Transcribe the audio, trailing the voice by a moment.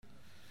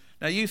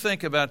Now you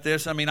think about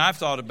this. I mean, I've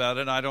thought about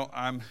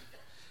it.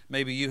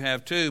 Maybe you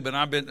have too, but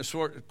I've been,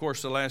 of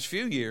course, the last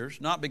few years,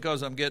 not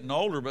because I'm getting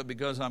older, but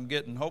because I'm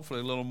getting hopefully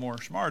a little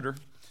more smarter,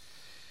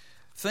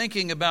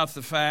 thinking about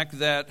the fact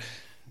that,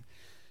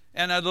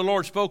 and the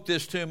Lord spoke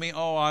this to me,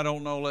 I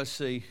don't know, let's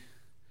see.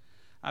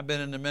 I've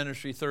been in the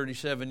ministry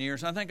 37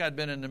 years. I think I'd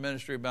been in the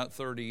ministry about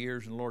 30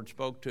 years, and the Lord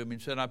spoke to me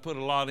and said, I put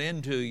a lot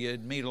into you.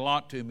 It'd mean a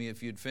lot to me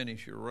if you'd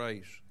finish your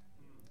race.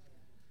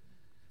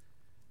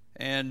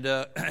 And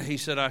he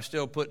said, I'm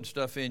still putting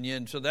stuff in you.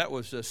 And so that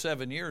was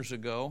 7 years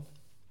ago.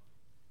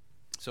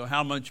 So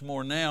how much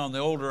more now? And the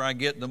older I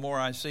get, the more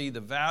I see the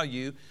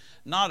value,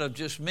 not of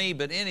just me,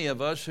 but any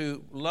of us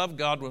who love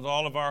God with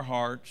all of our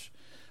hearts.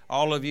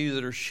 All of you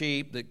that are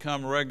sheep that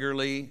come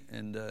regularly,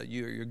 and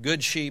you're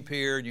good sheep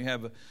here, and you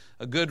have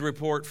a good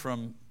report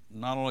from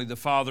not only the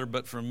Father,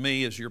 but from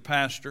me as your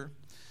pastor.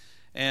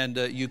 And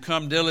you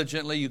come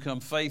diligently, you come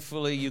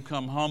faithfully, you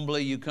come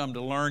humbly, you come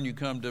to learn, you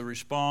come to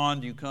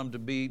respond, you come to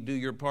do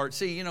your part.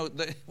 See,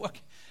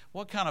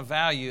 what kind of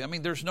value? I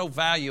mean, there's no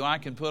value I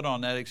can put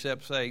on that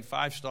except, say,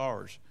 5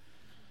 stars,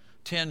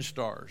 10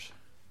 stars.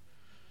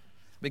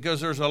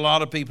 Because there's a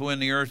lot of people in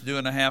the earth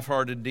doing a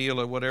half-hearted deal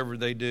at whatever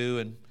they do,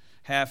 and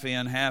half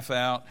in, half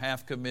out,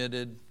 half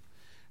committed,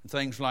 and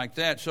things like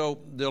that. So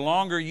the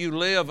longer you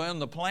live on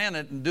the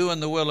planet and doing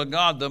the will of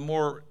God, the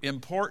more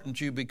important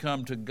you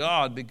become to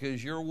God,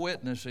 because your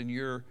witness and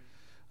your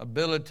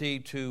ability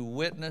to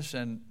witness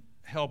and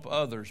help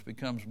others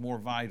becomes more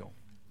vital.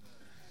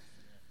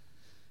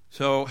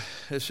 So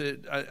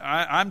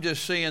I'm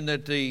just seeing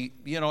that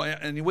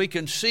and we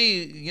can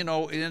see,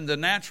 in the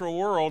natural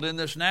world,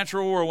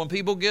 when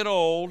people get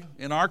old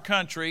in our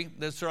country,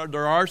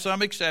 there are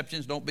some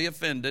exceptions, don't be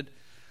offended.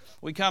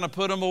 We kind of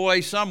put them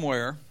away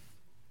somewhere.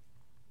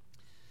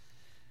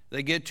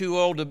 They get too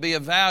old to be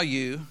of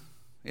value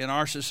in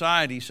our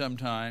society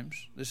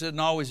sometimes. This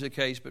isn't always the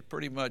case, but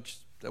pretty much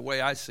the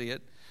way I see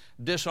it.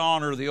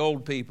 Dishonor the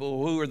old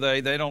people. Who are they?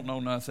 They don't know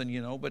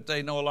nothing, but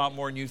they know a lot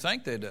more than you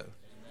think they do.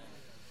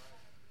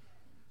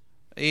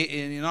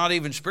 Not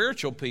even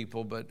spiritual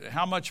people, but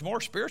how much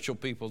more spiritual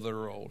people that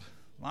are old.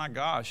 My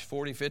gosh,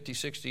 40, 50,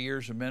 60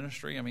 years of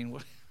ministry. I mean,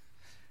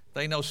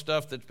 they know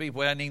stuff that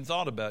people hadn't even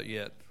thought about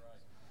yet.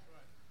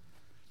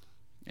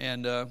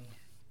 And I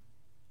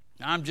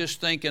was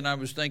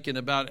thinking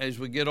about as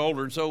we get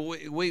older. And so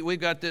we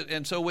got this,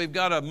 and so we've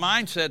got a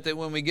mindset that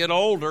when we get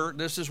older,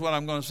 this is what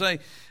I'm going to say,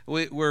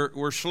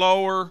 we're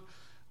slower,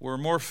 we're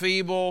more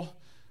feeble,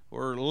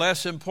 we're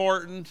less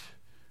important,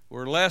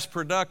 we're less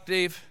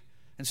productive.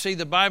 And see,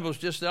 the Bible's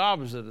just the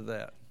opposite of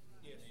that.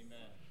 Yes.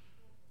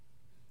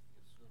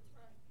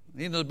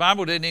 Amen. The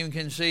Bible didn't even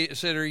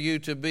consider you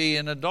to be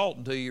an adult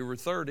until you were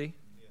 30.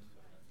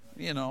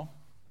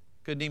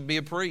 Couldn't even be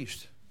a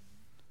priest.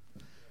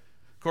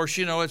 Of course,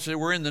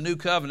 we're in the new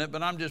covenant,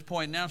 but I'm just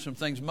pointing out some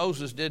things.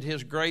 Moses did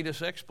his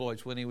greatest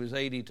exploits when he was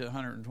 80 to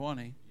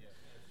 120.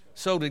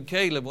 So did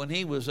Caleb when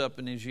he was up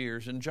in his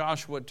years, and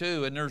Joshua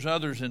too, and there's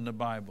others in the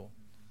Bible.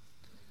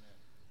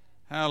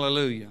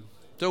 Hallelujah.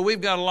 So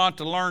we've got a lot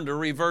to learn to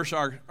reverse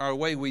our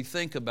way we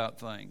think about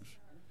things.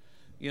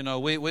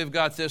 We've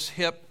got this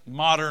hip,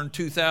 modern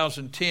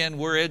 2010,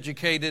 we're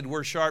educated,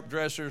 we're sharp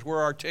dressers,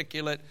 we're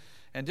articulate,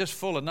 and just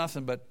full of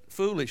nothing but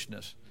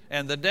foolishness.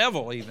 And the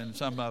devil even,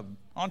 some of them,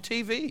 on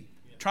TV,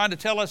 trying to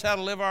tell us how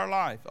to live our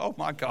life. Oh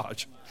my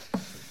gosh.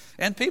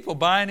 And people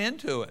buying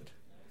into it.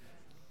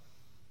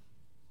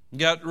 You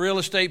got real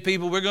estate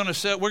people, we're going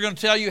to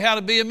tell you how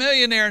to be a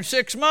millionaire in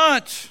 6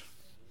 months.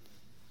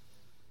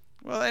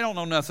 Well, they don't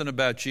know nothing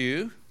about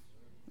you,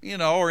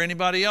 or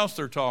anybody else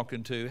they're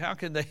talking to. How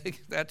can they?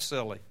 That's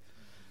silly.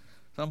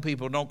 Some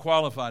people don't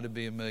qualify to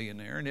be a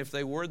millionaire, and if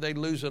they were, they'd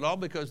lose it all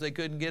because they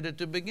couldn't get it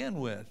to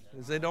begin with,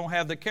 because they don't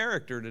have the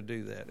character to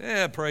do that.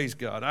 Yeah, praise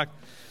God.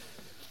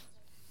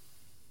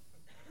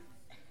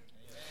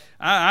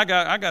 I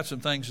got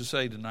some things to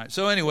say tonight.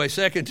 So anyway,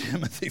 2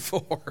 Timothy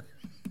 4.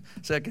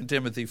 2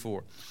 Timothy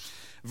 4.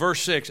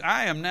 Verse 6,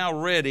 I am now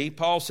ready,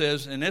 Paul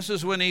says, and this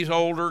is when he's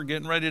older,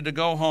 getting ready to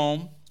go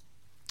home.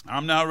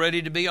 I'm now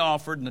ready to be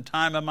offered, and the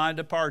time of my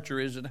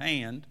departure is at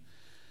hand.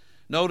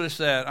 Notice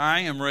that I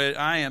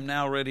am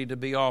now ready to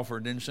be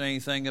offered. Didn't say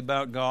anything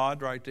about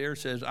God right there. It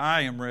says,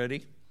 I am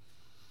ready.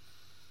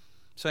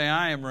 Say,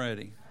 I am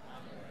ready.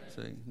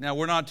 See, now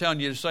we're not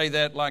telling you to say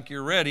that like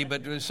you're ready,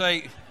 but to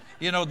say,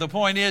 the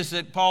point is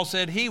that Paul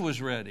said he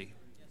was ready.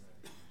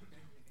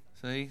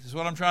 See, this is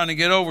what I'm trying to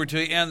get over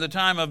to. And the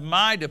time of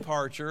my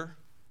departure,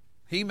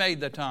 he made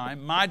the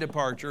time, my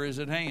departure is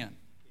at hand.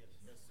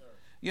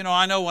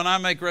 I know when I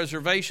make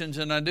reservations,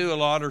 and I do a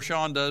lot, or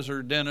Sean does,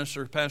 or Dennis,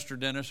 or Pastor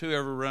Dennis,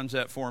 whoever runs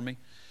that for me.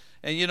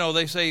 And,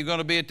 they say you're going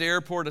to be at the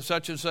airport at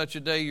such and such a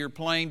day. Your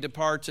plane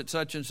departs at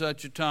such and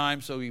such a time.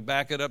 So you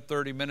back it up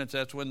 30 minutes.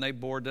 That's when they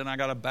board. Then I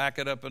got to back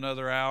it up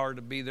another hour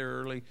to be there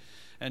early,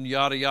 and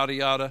yada, yada,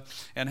 yada.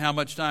 And how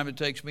much time it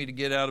takes me to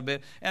get out of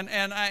bed. And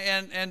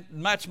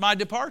that's my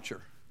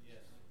departure.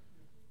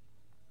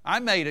 I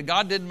made it.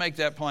 God didn't make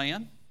that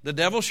plan. The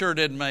devil sure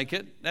didn't make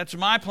it. That's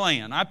my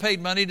plan. I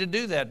paid money to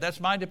do that. That's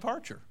my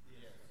departure.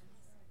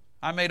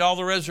 I made all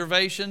the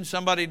reservations.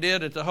 Somebody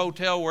did at the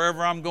hotel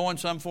wherever I'm going,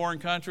 some foreign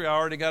country. I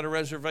already got a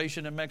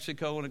reservation in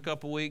Mexico in a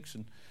couple weeks,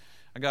 and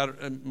I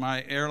got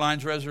my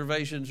airlines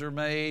reservations are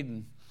made,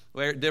 and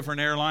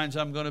different airlines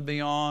I'm going to be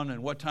on,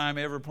 and what time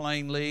every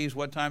plane leaves,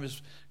 what time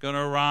it's going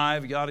to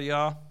arrive, yada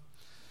yada.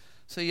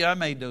 See, I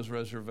made those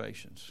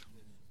reservations.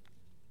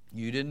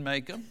 You didn't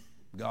make them.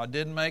 God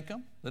didn't make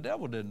them. The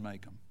devil didn't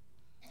make them.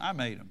 I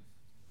made them.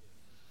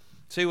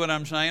 See what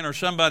I'm saying? Or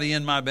somebody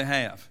in my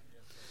behalf.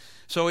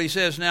 So he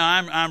says, now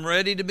I'm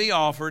ready to be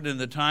offered, and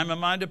the time of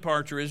my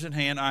departure is at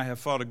hand. I have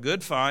fought a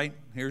good fight.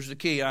 Here's the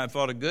key. I have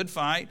fought a good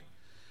fight.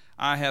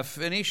 I have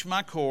finished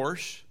my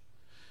course.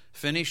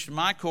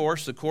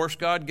 The course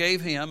God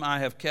gave him. I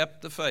have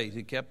kept the faith.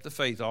 He kept the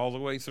faith all the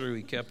way through.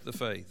 He kept the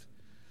faith.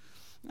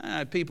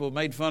 People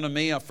made fun of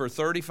me for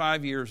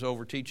 35 years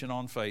over teaching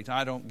on faith.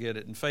 I don't get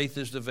it, and faith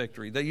is the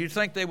victory. You'd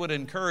think they would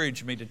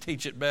encourage me to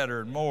teach it better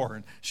and more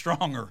and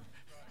stronger,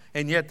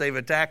 and yet they've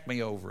attacked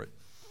me over it.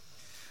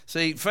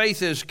 See,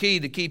 faith is key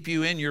to keep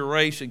you in your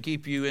race and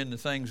keep you in the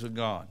things of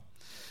God.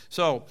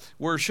 So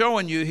we're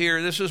showing you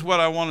here, this is what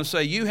I want to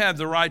say. You have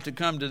the right to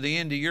come to the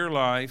end of your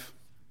life,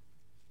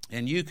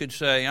 and you could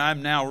say,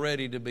 I'm now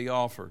ready to be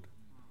offered.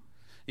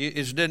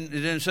 It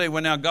didn't say,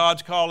 well, now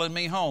God's calling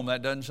me home.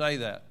 That doesn't say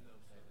that.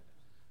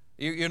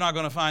 You're not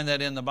going to find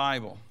that in the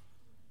Bible.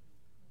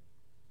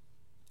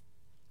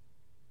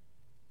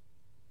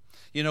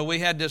 You know, we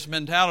had this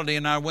mentality,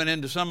 and I went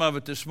into some of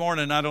it this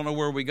morning. I don't know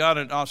where we got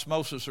it,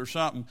 osmosis or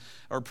something,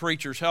 or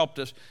preachers helped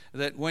us,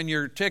 that when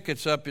your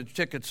ticket's up, your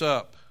ticket's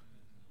up.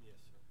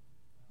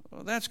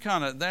 Well,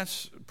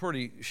 that's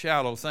pretty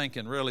shallow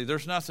thinking, really.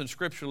 There's nothing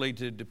scripturally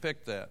to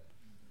depict that.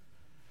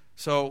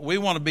 So we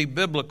want to be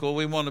biblical.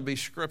 We want to be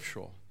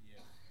scriptural.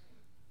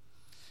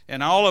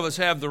 And all of us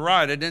have the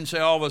right. I didn't say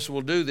all of us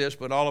will do this,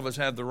 but all of us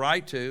have the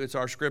right to. It's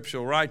our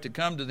scriptural right to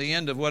come to the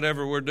end of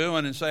whatever we're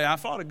doing and say, I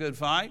fought a good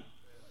fight.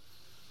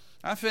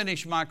 I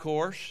finished my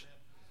course,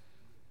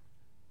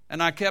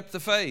 and I kept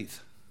the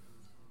faith.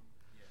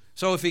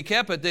 So if he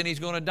kept it, then he's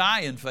going to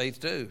die in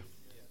faith too.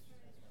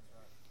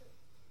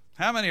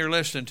 How many are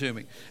listening to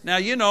me? Now,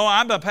 you know,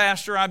 I'm a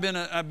pastor. I've been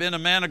a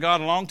man of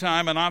God a long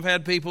time, and I've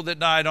had people that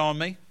died on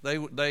me.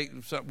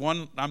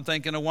 I'm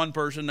thinking of one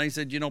person. They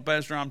said, you know,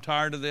 Pastor, I'm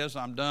tired of this.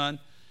 I'm done.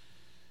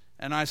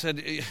 And I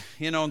said,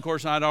 you know, of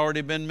course, I'd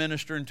already been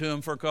ministering to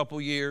them for a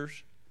couple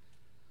years.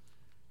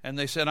 And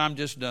they said, I'm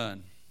just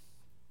done.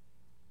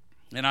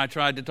 And I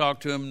tried to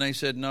talk to them, and they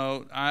said,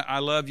 no, I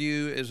love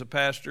you as a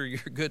pastor. You're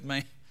a good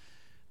man.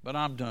 But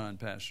I'm done,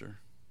 Pastor.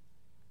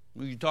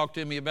 Will you talk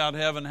to me about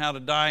heaven, how to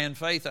die in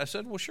faith? I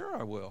said, well, sure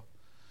I will.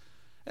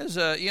 It's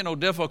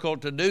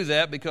difficult to do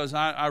that because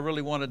I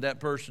really wanted that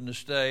person to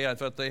stay. I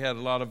thought they had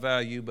a lot of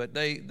value, but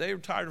they were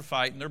tired of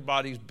fighting. Their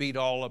bodies beat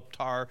all up,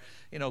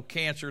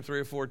 cancer 3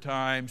 or 4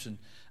 times, and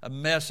a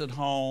mess at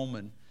home,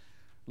 and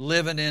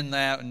living in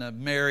that, and a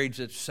marriage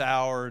that's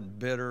sour and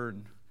bitter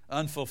and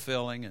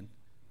unfulfilling. And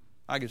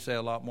I could say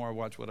a lot more.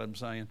 Watch what I'm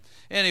saying.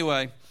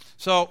 Anyway,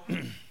 so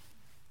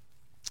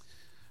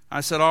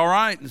I said, all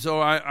right. And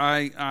so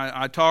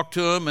I talked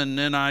to him, and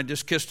then I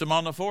just kissed him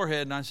on the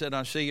forehead, and I said,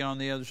 I'll see you on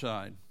the other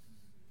side.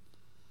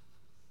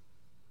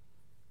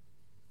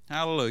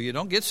 Hallelujah.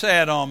 Don't get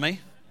sad on me.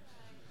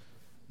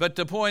 But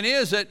the point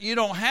is that you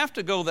don't have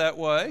to go that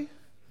way.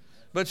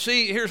 But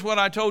see, here's what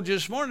I told you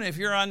this morning. If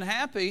you're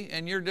unhappy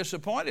and you're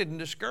disappointed and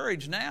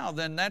discouraged now,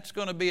 then that's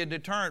going to be a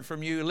deterrent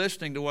from you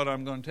listening to what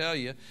I'm going to tell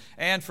you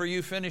and for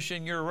you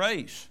finishing your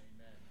race.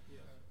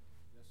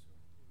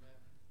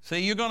 See,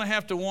 you're going to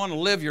have to want to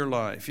live your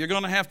life. You're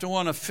going to have to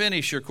want to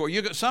finish your course.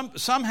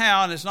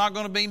 Somehow, and it's not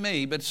going to be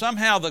me, but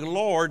somehow the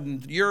Lord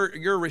and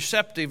your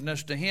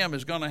receptiveness to Him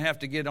is going to have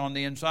to get on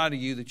the inside of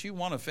you that you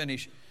want to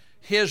finish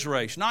His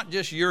race. Not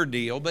just your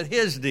deal, but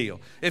His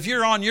deal. If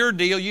you're on your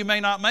deal, you may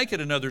not make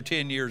it another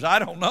 10 years. I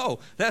don't know.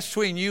 That's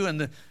between you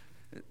and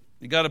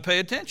you got to pay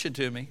attention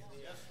to me.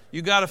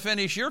 You got to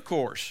finish your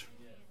course.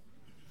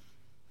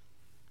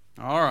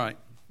 All right.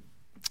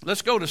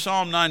 Let's go to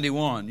Psalm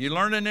 91. You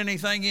learning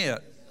anything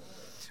yet?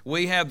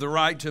 We have the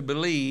right to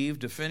believe,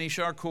 to finish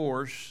our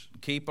course,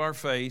 keep our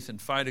faith, and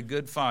fight a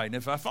good fight. And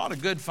if I fought a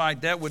good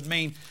fight, that would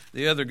mean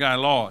the other guy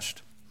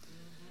lost.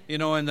 In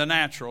the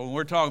natural. And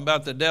we're talking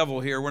about the devil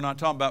here. We're not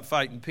talking about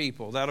fighting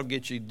people. That'll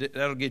get you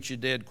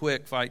dead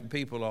quick, fighting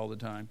people all the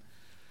time.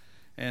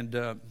 And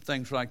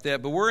things like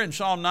that. But we're in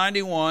Psalm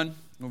 91.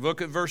 We'll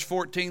look at verse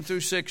 14 through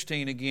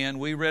 16 again.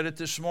 We read it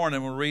this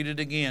morning. We'll read it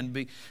again.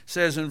 It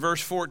says in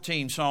verse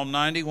 14, Psalm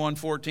 91,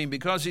 14,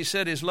 because He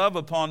set His love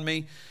upon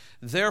me,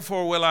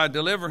 therefore will I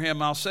deliver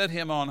him. I'll set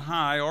him on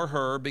high, or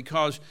her,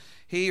 because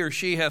he or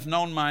she hath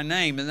known my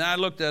name. And I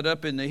looked that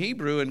up in the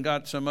Hebrew and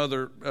got some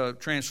other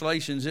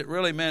translations. It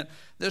really meant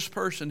this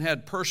person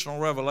had personal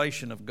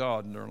revelation of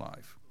God in their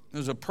life. It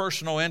was a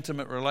personal,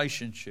 intimate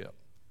relationship.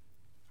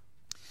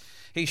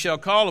 He shall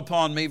call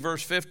upon me,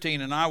 verse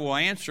 15, and I will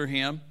answer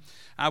him.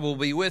 I will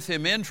be with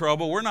him in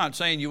trouble. We're not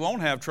saying you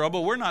won't have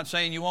trouble. We're not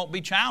saying you won't be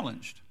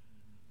challenged.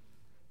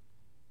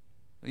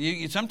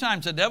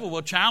 Sometimes the devil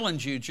will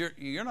challenge you.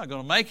 You're not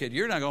going to make it.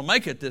 You're not going to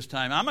make it this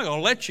time. I'm not going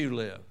to let you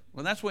live.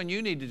 Well, that's when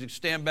you need to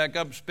stand back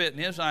up and spit in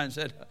his eye and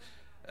said,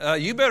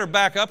 you better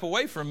back up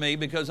away from me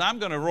because I'm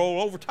going to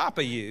roll over top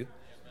of you.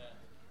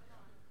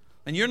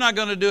 And you're not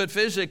going to do it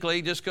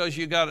physically just because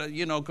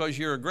because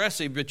you're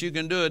aggressive, but you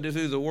can do it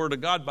through the Word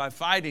of God by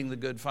fighting the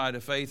good fight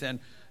of faith and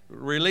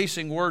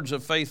releasing words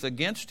of faith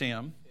against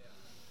him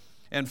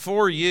and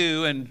for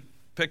you and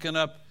picking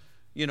up,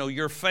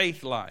 your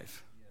faith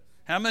life.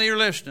 How many are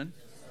listening?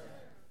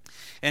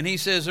 And he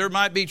says, there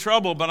might be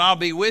trouble, but I'll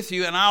be with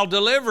you and I'll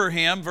deliver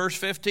him. Verse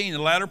 15, the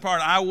latter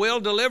part, I will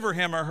deliver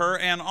him or her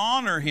and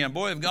honor him.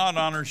 Boy, if God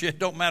honors you, it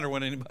don't matter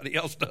what anybody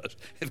else does.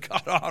 If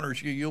God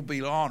honors you, you'll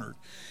be honored.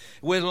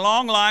 With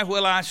long life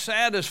will I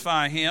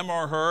satisfy him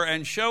or her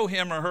and show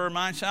him or her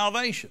my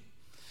salvation.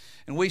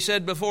 And we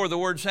said before, the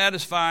word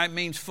satisfy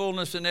means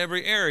fullness in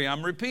every area.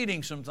 I'm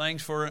repeating some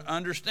things for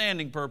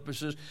understanding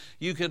purposes.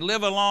 You could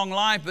live a long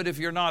life, but if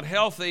you're not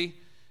healthy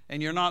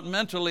and you're not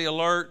mentally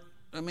alert,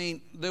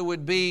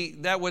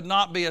 that would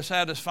not be a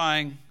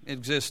satisfying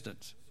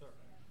existence.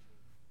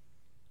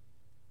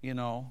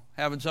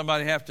 Having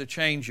somebody have to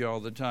change you all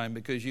the time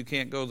because you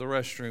can't go to the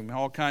restroom,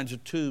 all kinds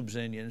of tubes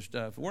in you and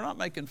stuff. We're not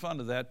making fun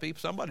of that.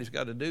 Somebody's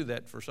got to do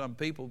that for some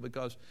people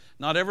because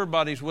not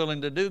everybody's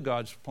willing to do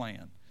God's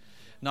plan.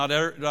 Not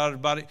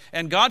everybody.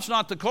 And God's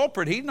not the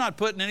culprit. He's not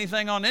putting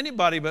anything on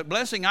anybody but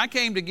blessing. I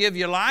came to give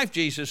you life,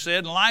 Jesus said,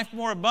 and life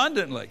more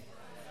abundantly.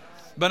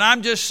 But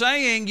I'm just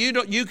saying,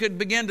 you could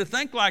begin to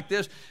think like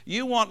this.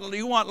 You want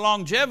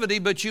longevity,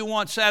 but you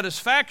want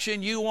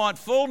satisfaction. You want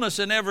fullness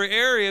in every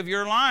area of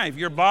your life.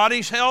 Your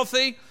body's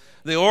healthy.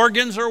 The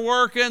organs are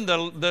working.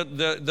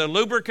 The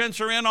lubricants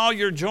are in all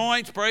your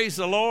joints. Praise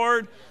the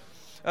Lord.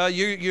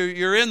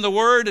 You're in the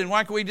Word, and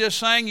like we just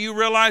sang, you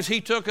realize He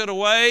took it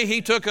away.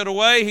 He took it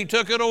away. He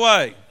took it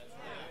away.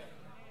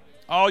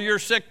 All your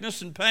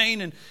sickness and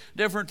pain and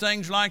different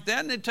things like that.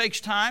 And it takes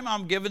time.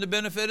 I'm giving the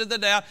benefit of the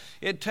doubt.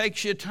 It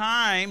takes you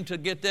time to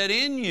get that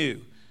in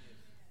you.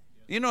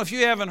 If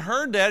you haven't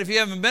heard that, if you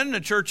haven't been in a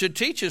church that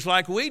teaches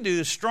like we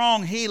do, a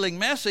strong healing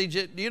message,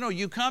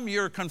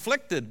 you're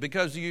conflicted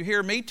because you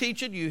hear me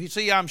teach it. You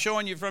see I'm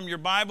showing you from your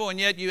Bible, and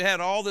yet you had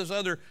all this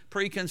other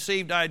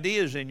preconceived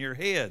ideas in your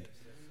head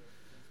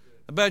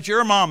about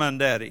your mama and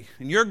daddy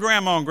and your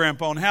grandma and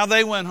grandpa and how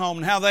they went home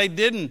and how they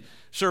didn't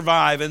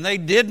survive and they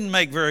didn't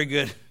make very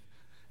good.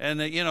 And,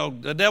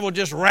 the devil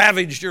just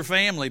ravaged your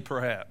family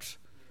perhaps.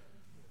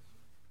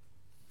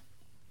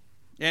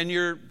 And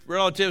your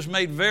relatives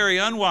made very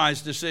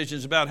unwise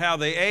decisions about how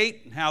they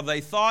ate, and how they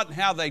thought, and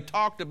how they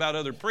talked about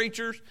other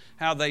preachers,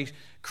 how they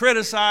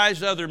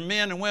criticized other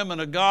men and women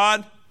of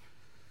God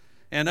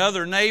and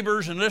other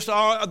neighbors, and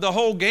the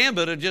whole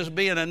gambit of just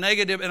being a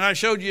negative. And I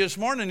showed you this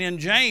morning in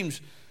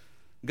James,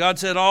 God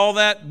said all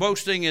that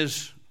boasting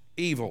is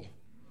evil.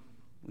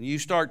 You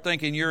start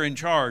thinking you're in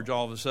charge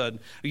all of a sudden.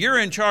 You're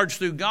in charge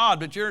through God,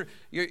 but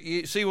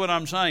you see what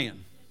I'm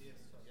saying?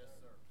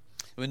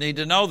 We need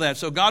to know that.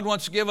 So God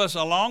wants to give us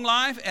a long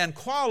life and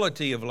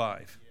quality of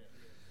life.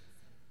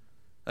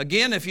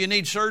 Again, if you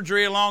need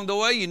surgery along the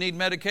way, you need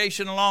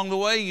medication along the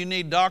way, you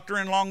need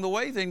doctoring along the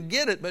way, then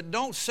get it. But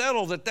don't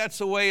settle that that's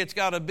the way it's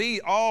got to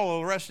be all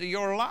the rest of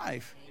your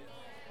life.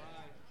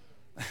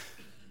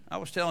 I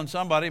was telling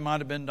somebody, it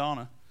might have been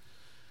Donna.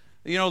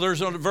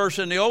 There's a verse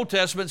in the Old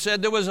Testament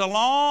said there was a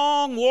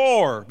long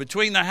war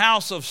between the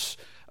house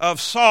of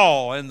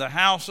Saul and the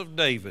house of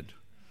David.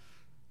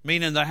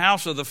 Meaning the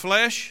house of the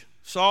flesh,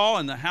 Saul,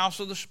 and the house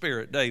of the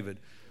spirit, David.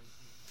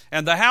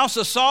 And the house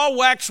of Saul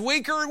waxed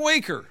weaker and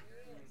weaker.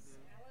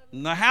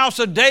 And the house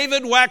of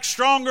David waxed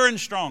stronger and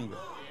stronger.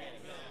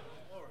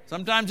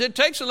 Sometimes it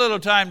takes a little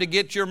time to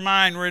get your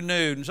mind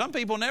renewed. And some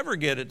people never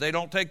get it. They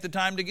don't take the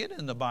time to get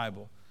in the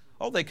Bible.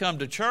 Oh, they come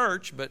to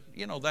church, but,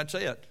 that's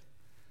it.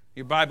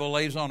 Your Bible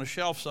lays on a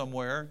shelf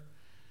somewhere.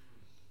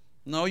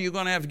 No, you're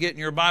going to have to get in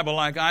your Bible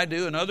like I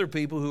do and other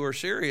people who are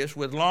serious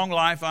with long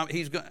life.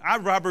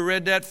 I've probably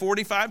read that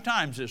 45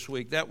 times this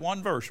week, that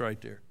one verse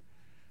right there.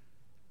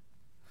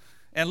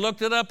 And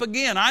looked it up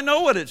again. I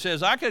know what it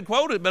says. I could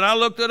quote it, but I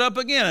looked it up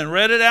again and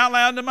read it out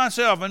loud to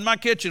myself in my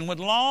kitchen. With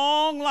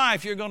long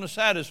life, you're going to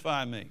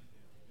satisfy me.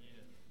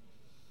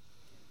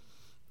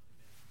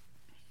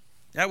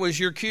 That was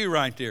your cue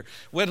right there.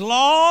 With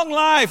long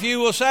life, you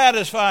will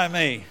satisfy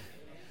me.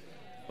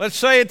 Let's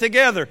say it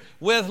together.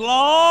 With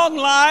long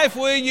life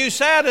will you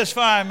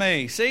satisfy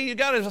me. See, you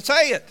got to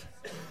say it.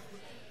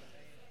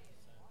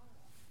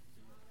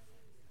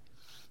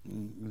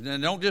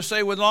 And don't just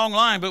say with long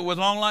life, but with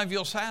long life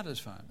you'll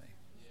satisfy me.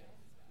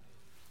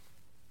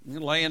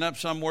 You're laying up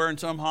somewhere in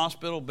some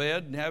hospital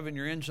bed and having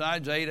your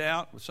insides ate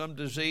out with some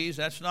disease.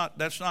 That's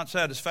not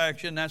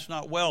satisfaction. That's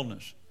not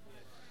wellness.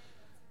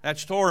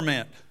 That's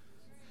torment.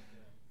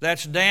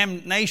 That's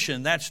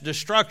damnation. That's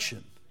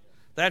destruction.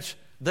 That's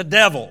the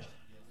devil.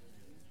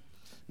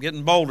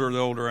 Getting bolder the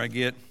older I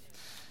get.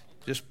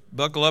 Just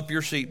buckle up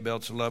your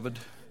seatbelts, beloved.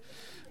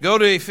 Go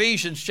to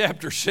Ephesians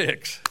chapter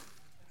 6.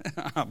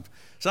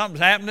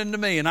 Something's happening to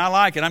me, and I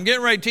like it. I'm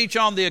getting ready to teach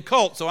on the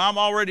occult, so I'm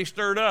already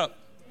stirred up.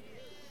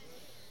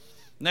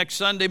 Next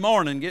Sunday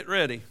morning, get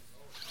ready.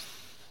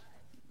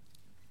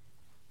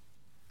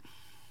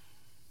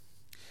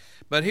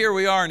 But here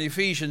we are in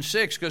Ephesians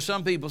 6, because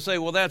some people say,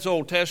 well, that's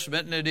Old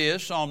Testament, and it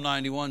is. Psalm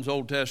 91 is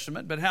Old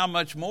Testament. But how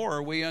much more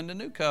are we in the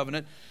New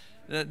Covenant?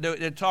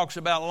 It talks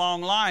about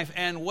long life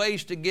and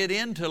ways to get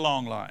into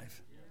long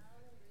life.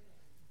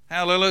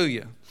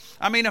 Hallelujah.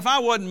 I mean, if I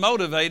wasn't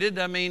motivated,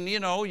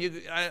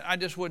 I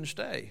just wouldn't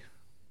stay.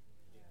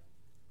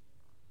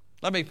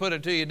 Let me put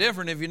it to you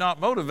different. If you're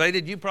not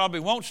motivated, you probably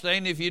won't stay.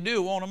 And if you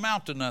do, it won't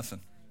amount to nothing.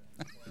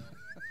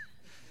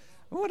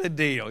 What a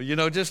deal.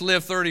 Just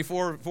live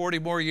 40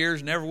 more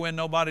years, never win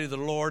nobody to the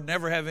Lord,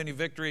 never have any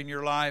victory in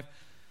your life.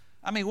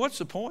 I mean, what's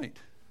the point?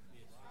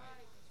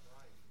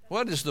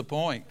 What is the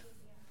point?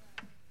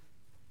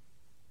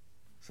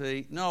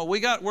 See, no,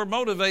 we're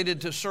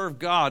motivated to serve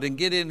God and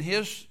get in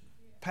His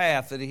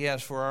path that He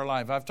has for our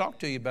life. I've talked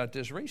to you about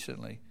this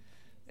recently.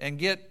 And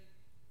get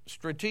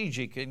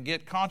strategic and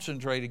get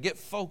concentrated, get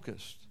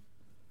focused.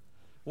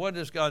 What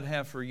does God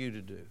have for you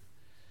to do?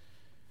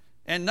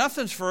 And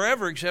nothing's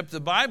forever except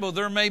the Bible.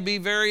 There may be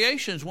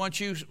variations.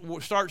 Once you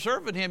start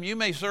serving Him, you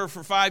may serve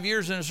for 5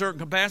 years in a certain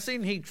capacity,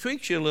 and He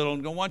tweaks you a little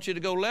and wants you to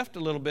go left a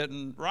little bit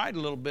and right a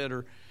little bit,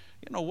 or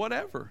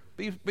whatever.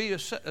 Be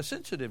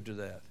sensitive to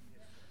that.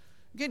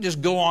 You can't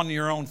just go on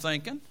your own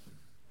thinking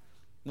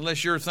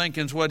unless your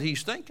thinking's what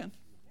He's thinking.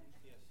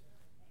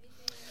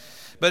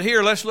 But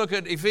here, let's look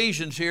at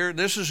Ephesians here.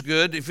 This is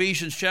good.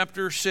 Ephesians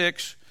chapter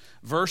 6,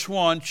 verse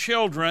 1.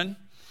 Children,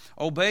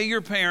 obey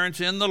your parents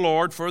in the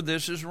Lord, for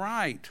this is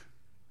right.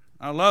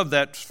 I love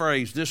that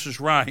phrase, this is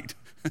right.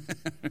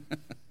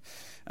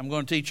 I'm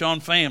going to teach on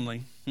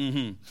family.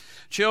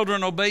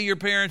 Children, obey your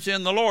parents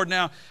in the Lord.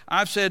 Now,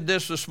 I've said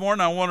this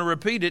morning. I want to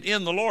repeat it,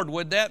 in the Lord.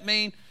 Would that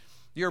mean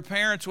your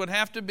parents would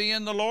have to be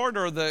in the Lord,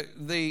 or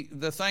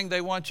the thing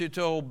they want you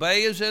to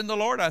obey is in the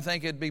Lord? I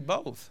think it'd be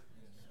both.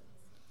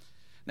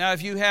 Now,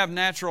 if you have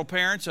natural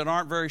parents that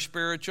aren't very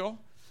spiritual,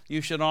 you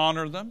should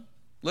honor them.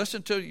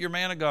 Listen to your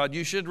man of God.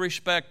 You should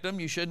respect them.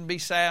 You shouldn't be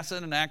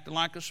sassing and acting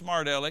like a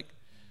smart aleck.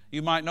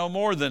 You might know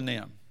more than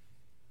them.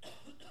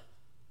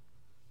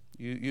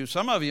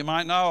 Some of you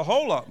might know a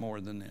whole lot more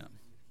than them.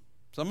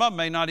 Some of them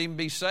may not even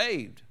be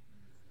saved.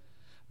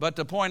 But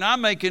the point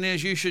I'm making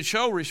is you should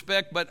show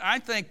respect. But I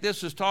think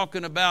this is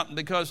talking about,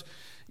 because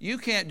you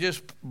can't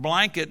just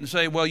blanket and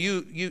say, well,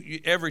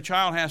 every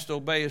child has to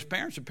obey his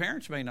parents. The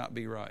parents may not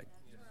be right.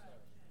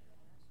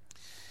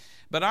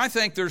 But I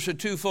think there's a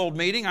twofold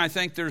meaning. I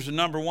think there's a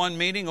number one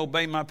meaning,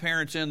 obey my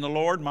parents in the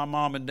Lord, my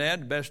mom and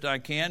dad, the best I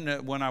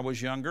can when I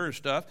was younger and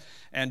stuff,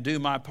 and do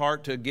my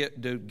part to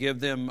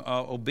give them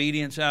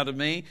obedience out of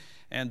me.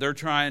 And they're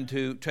trying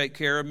to take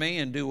care of me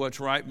and do what's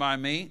right by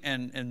me.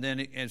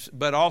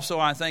 But also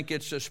I think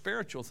it's a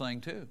spiritual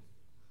thing too.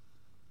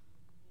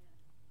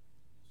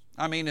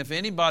 I mean, if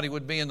anybody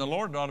would be in the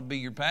Lord, it ought to be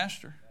your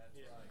pastor.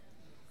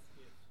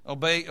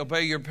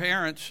 Obey your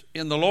parents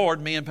in the Lord,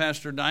 me and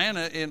Pastor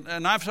Diana.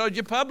 And I've told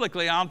you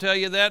publicly, I'll tell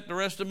you that the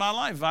rest of my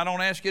life. If I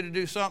don't ask you to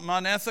do something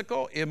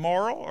unethical,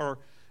 immoral, or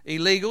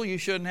illegal, you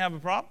shouldn't have a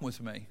problem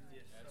with me.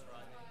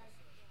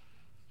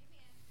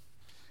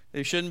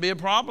 It shouldn't be a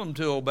problem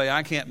to obey.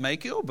 I can't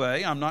make you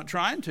obey. I'm not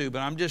trying to, but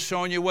I'm just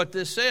showing you what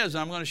this says.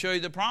 I'm going to show you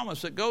the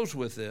promise that goes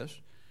with this.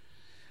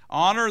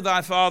 Honor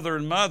thy father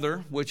and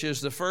mother, which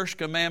is the first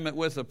commandment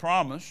with a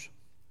promise,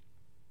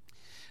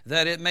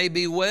 that it may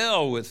be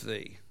well with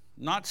thee.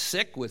 Not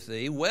sick with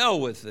thee, well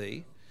with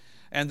thee,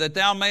 and that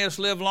thou mayest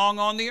live long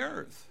on the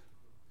earth.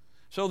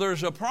 So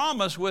there's a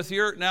promise with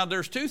now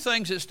there's two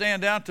things that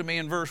stand out to me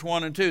in verse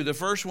 1 and 2. The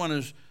first one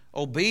is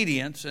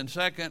obedience, and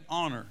second,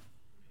 honor.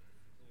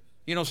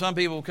 Some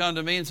people come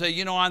to me and say,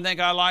 I think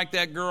I like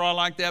that girl, I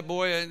like that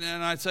boy, and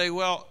I'd say,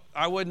 well,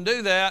 I wouldn't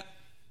do that.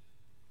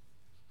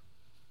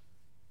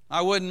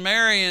 I wouldn't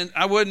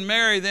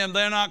marry them.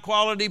 They're not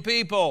quality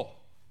people.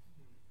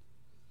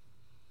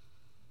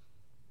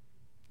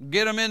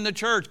 Get them in the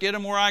church. Get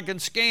them where I can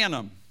scan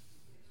them.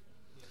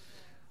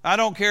 I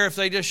don't care if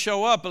they just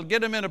show up, but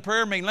get them in a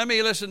prayer meeting. Let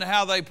me listen to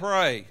how they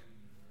pray.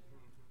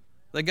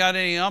 They got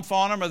any umph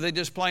on them, or are they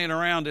just playing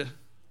around to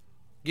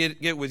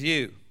get with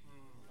you?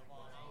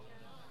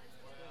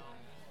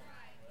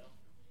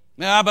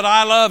 Yeah, but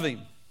I love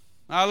him.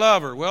 I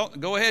love her. Well,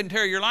 go ahead and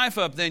tear your life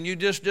up then. You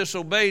just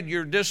disobeyed.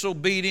 You're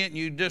disobedient.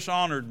 You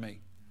dishonored me.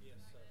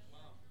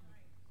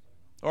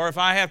 Or if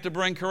I have to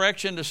bring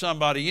correction to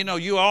somebody,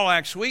 you all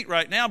act sweet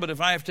right now, but if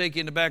I have to take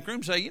you in the back room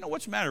and say,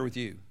 what's the matter with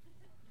you?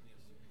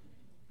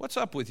 What's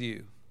up with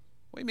you?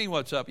 What do you mean,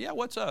 what's up? Yeah,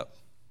 what's up?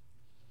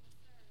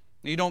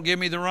 You don't give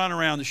me the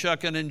runaround, the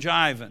shucking and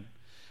jiving.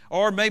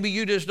 Or maybe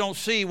you just don't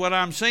see what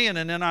I'm seeing,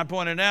 and then I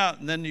point it out,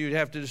 and then you'd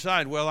have to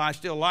decide, well, I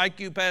still like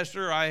you,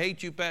 Pastor. I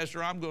hate you,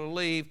 Pastor. I'm going to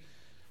leave.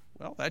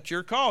 Well, that's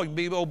your call. You can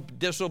be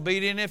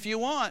disobedient if you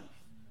want.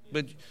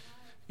 But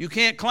you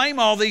can't claim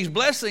all these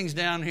blessings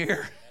down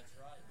here.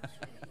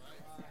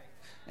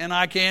 And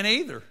I can't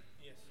either.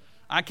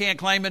 I can't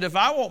claim it if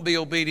I won't be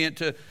obedient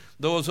to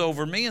those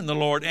over me in the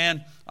Lord,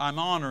 and I'm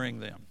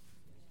honoring them.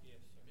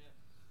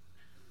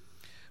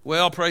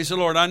 Well, praise the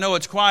Lord. I know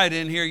it's quiet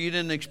in here. You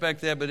didn't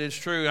expect that, but it's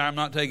true. I'm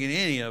not taking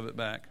any of it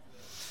back.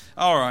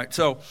 All right,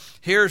 so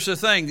here's the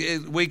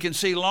thing. We can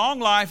see long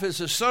life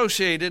is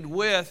associated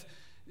with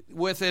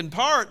in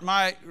part,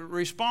 my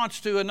response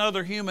to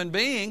another human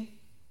being.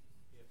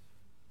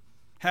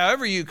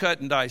 However you cut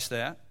and dice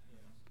that.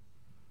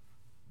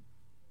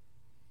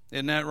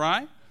 Isn't that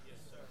right? Yes,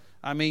 sir.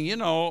 I mean, you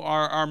know,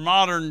 our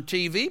modern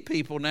TV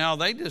people now,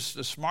 they just,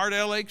 the smart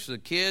alecks, the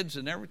kids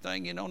and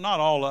everything, you know, not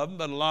all of them,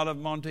 but a lot of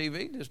them on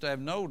TV just have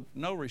no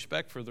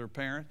respect for their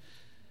parents.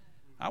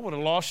 I would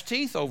have lost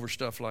teeth over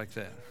stuff like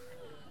that.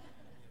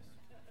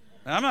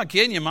 I'm not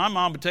kidding you. My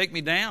mom would take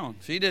me down.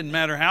 She didn't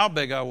matter how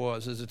big I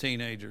was as a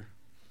teenager.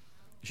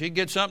 She'd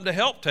get something to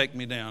help take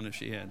me down if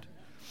she had to.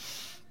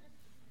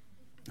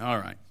 All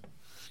right.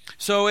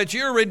 So it's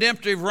your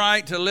redemptive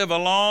right to live a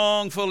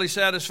long, fully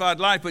satisfied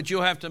life, but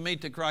you'll have to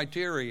meet the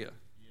criteria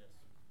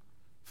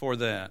for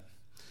that.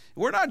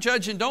 We're not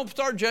judging. Don't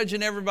start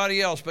judging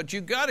everybody else, but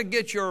you've got to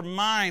get your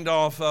mind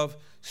off of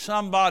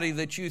somebody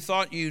that you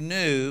thought you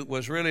knew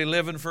was really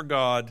living for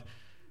God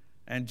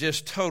and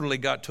just totally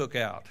got took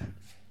out.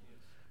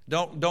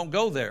 Don't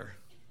go there.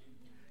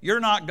 You're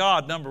not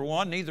God, number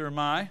one, neither am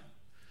I.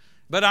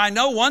 But I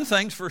know one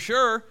thing's for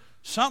sure,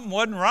 something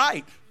wasn't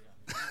right.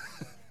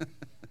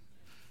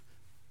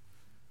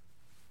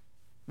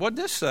 What'd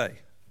this say?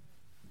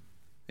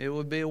 It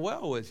would be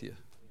well with you.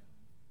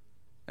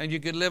 And you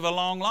could live a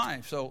long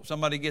life. So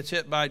somebody gets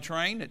hit by a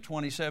train at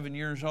 27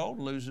 years old,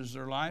 loses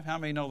their life. How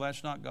many know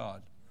that's not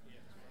God?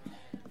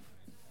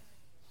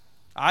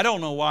 I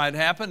don't know why it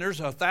happened. There's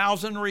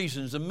 1,000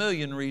 reasons,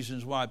 1,000,000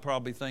 reasons why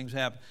probably things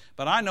happen.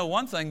 But I know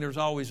one thing, there's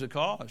always a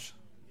cause.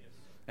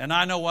 And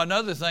I know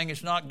another thing,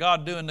 it's not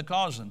God doing the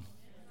causing.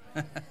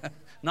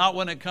 Not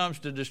when it comes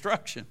to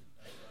destruction.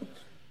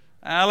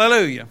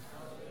 Hallelujah.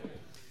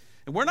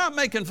 And we're not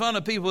making fun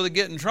of people that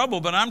get in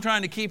trouble, but I'm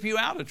trying to keep you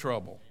out of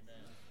trouble.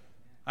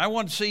 I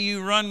want to see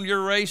you run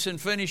your race and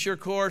finish your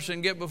course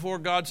and get before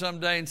God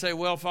someday and say,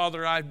 well,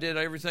 Father, I did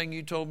everything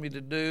you told me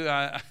to do.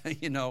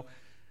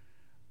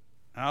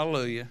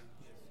 Hallelujah.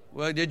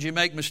 Well, did you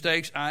make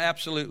mistakes?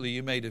 Absolutely,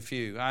 you made a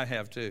few. I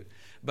have too.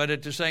 But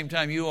at the same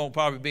time, you won't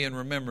probably be in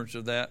remembrance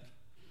of that.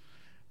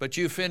 But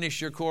you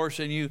finished your course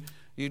and you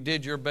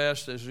did your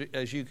best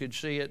as you could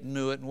see it and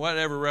knew it and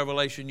whatever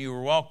revelation you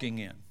were walking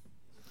in.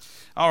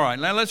 All right,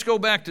 now let's go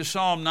back to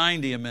Psalm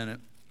 90 a minute.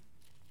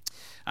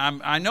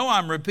 I know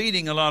I'm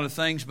repeating a lot of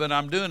things, but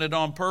I'm doing it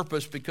on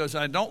purpose because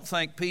I don't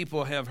think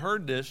people have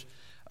heard this.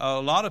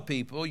 A lot of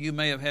people, you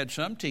may have had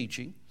some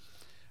teaching.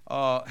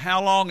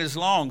 How long is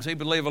long? They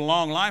believe a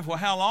long life. Well,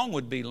 how long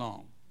would be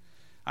long?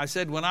 I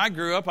said, when I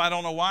grew up, I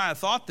don't know why I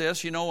thought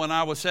this. You know, when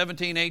I was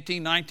 17,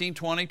 18, 19,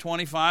 20,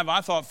 25,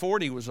 I thought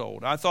 40 was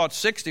old. I thought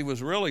 60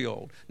 was really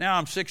old. Now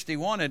I'm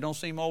 61. It don't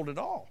seem old at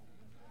all.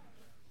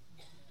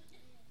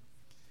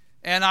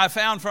 And I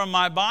found from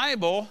my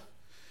Bible,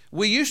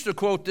 we used to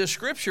quote this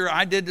scripture.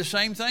 I did the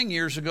same thing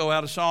years ago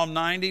out of Psalm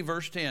 90,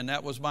 verse 10.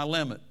 That was my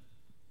limit.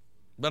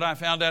 But I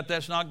found out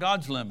that's not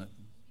God's limit.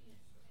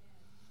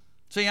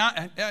 See,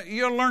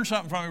 you'll learn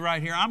something from me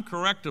right here. I'm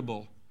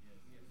correctable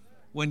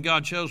when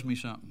God shows me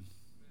something.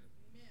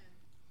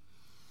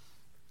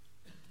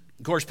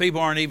 Of course, people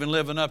aren't even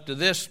living up to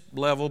this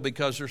level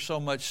because there's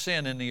so much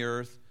sin in the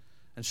earth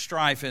and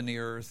strife in the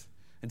earth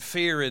and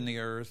fear in the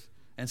earth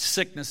and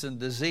sickness and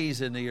disease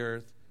in the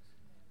earth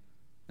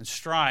and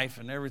strife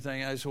and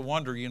everything. It's a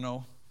wonder,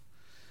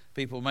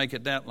 people make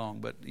it that long.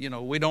 But,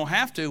 we don't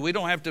have to. We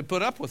don't have to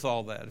put up with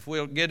all that if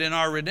we'll get in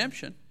our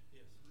redemption.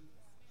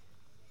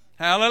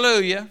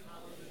 Hallelujah.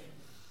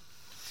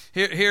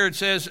 Here it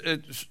says,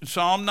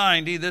 Psalm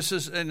 90, this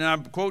is, and I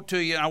quote to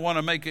you, I want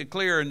to make it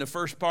clear in the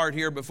first part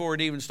here before it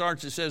even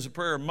starts, it says the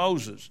prayer of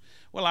Moses.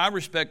 Well, I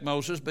respect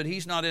Moses, but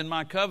he's not in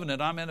my covenant.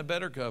 I'm in a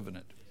better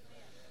covenant.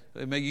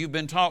 You've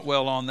been taught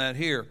well on that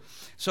here.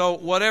 So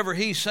whatever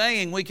he's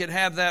saying, we could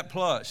have that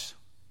plus.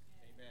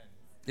 Amen.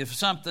 If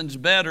something's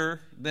better,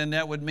 then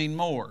that would mean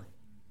more.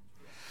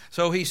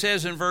 So he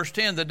says in verse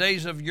 10, the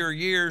days of your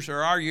years,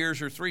 or our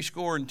years, are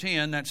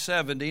 70, that's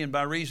 70, and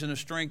by reason of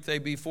strength they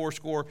be 4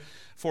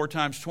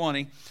 times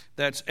 20,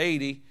 that's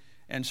 80,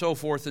 and so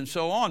forth and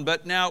so on.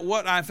 But now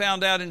what I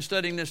found out in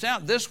studying this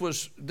out, this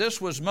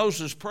was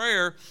Moses'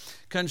 prayer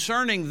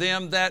concerning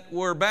them that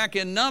were back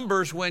in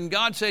Numbers when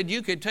God said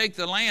you could take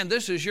the land.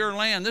 This is your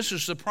land. This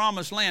is the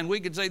promised land. We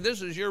could say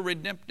this is your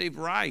redemptive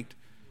right.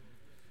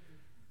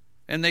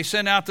 And they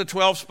sent out the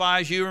 12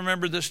 spies. You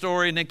remember the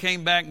story. And they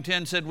came back and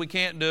 10 said, we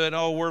can't do it.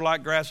 Oh, we're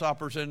like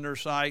grasshoppers in their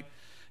sight.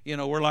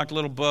 We're like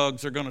little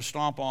bugs. They're going to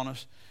stomp on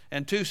us.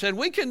 And 2 said,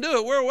 we can do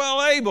it. We're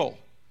well able.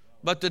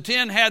 But the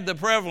 10 had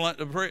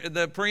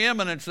the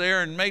preeminence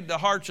there and made the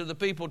hearts of the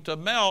people to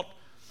melt.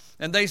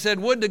 And they said,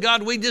 would to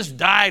God we just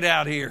died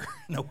out here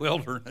in the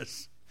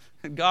wilderness.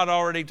 And God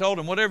already told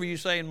them, whatever you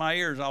say in my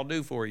ears, I'll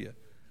do for you.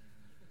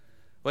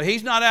 But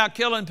he's not out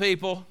killing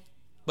people,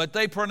 but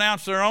they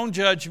pronounce their own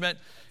judgment.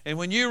 And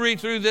when you read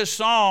through this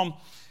psalm,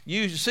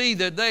 you see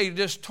that they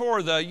just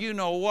tore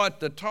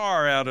the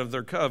tar out of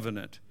their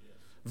covenant.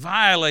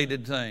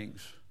 Violated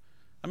things.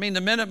 I mean,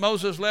 the minute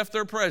Moses left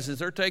their presence,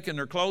 they're taking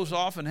their clothes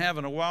off and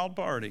having a wild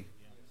party.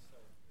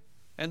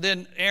 And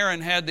then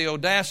Aaron had the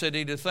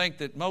audacity to think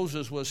that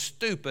Moses was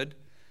stupid.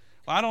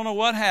 Well, I don't know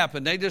what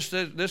happened.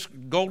 This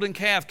golden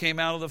calf came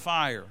out of the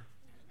fire.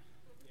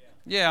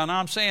 Yeah, and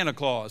I'm Santa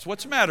Claus.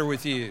 What's the matter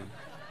with you?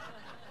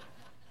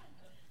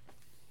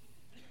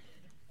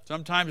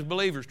 Sometimes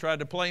believers try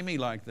to play me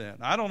like that.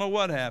 I don't know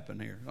what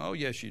happened here. Oh,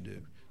 yes, you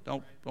do.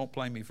 Don't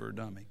play me for a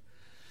dummy.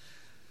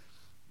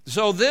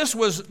 So this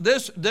was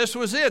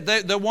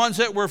it. The ones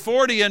that were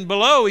 40 and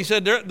below, he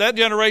said that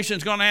generation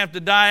is going to have to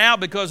die out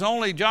because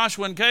only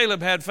Joshua and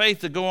Caleb had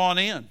faith to go on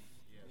in.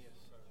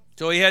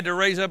 So he had to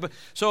raise up.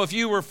 So if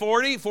you were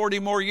 40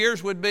 more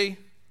years would be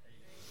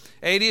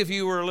 80. If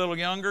you were a little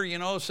younger,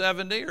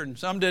 70, or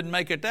some didn't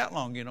make it that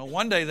long.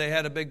 One day they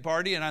had a big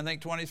party and I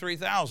think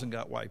 23,000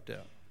 got wiped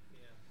out.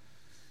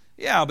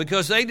 Yeah,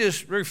 because they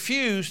just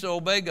refused to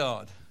obey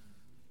God.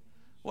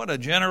 What a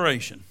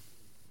generation.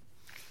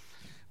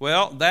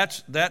 Well,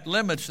 that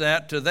limits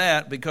that to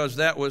that because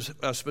that was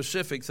a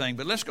specific thing.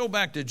 But let's go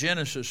back to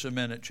Genesis a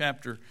minute,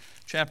 chapter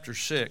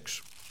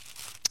 6.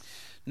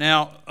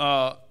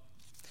 Now,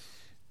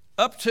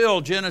 up till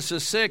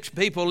Genesis 6,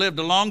 people lived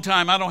a long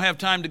time. I don't have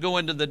time to go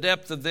into the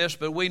depth of this,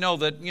 but we know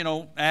that,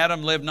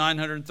 Adam lived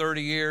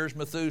 930 years.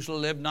 Methuselah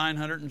lived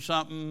 900 and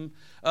something.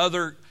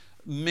 Other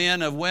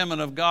men of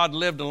women of God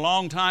lived a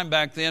long time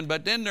back then.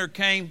 But then there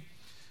came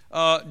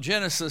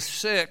Genesis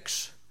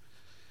 6,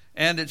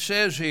 and it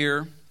says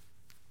here,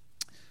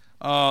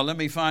 let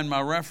me find my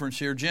reference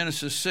here,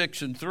 Genesis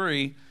 6 and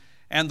 3.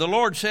 And the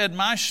Lord said,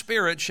 my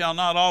spirit shall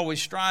not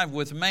always strive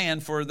with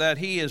man, for that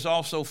he is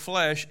also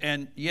flesh,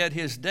 and yet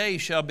his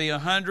days shall be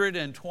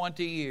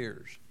 120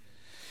 years.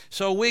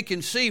 So we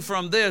can see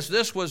from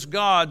this was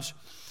God's,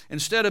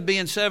 instead of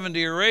being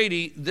 70 or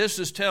 80, this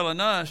is telling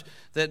us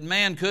that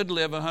man could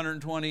live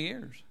 120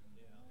 years.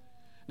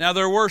 Now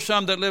there were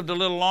some that lived a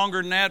little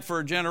longer than that for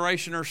a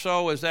generation or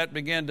so as that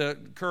began to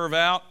curve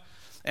out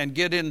and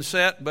get in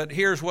set. But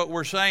here's what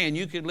we're saying.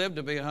 You could live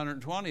to be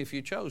 120 if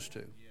you chose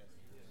to.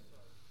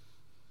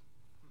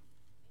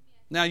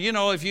 Now,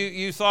 if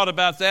you thought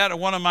about that,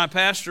 one of my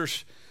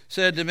pastors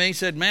said to me,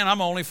 man,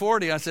 I'm only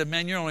 40. I said,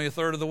 man, you're only a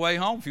third of the way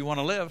home if you want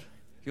to live.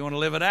 If you want to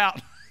live it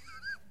out.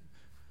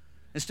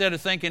 Instead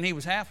of thinking he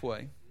was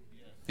halfway,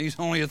 he's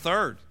only a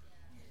third.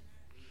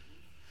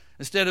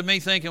 Instead of me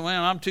thinking,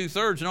 well, I'm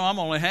 2/3, no, I'm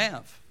only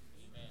half.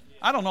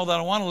 I don't know that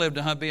I want to live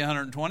to be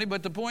 120,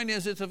 but the point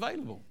is it's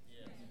available.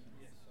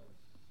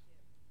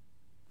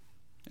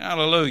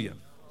 Hallelujah.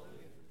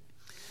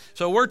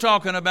 So we're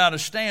talking about a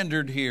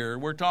standard here.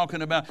 We're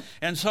talking about,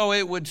 and so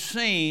it would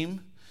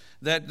seem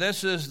that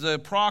this is the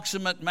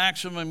approximate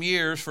maximum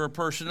years for a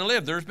person to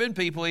live. There's been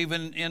people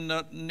even in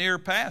the near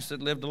past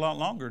that lived a lot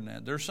longer than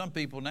that. There's some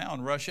people now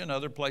in Russia and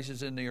other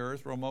places in the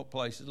earth, remote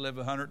places, live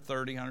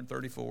 130,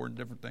 134 and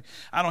different things.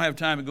 I don't have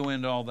time to go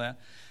into all that.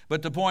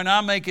 But the point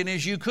I'm making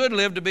is you could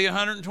live to be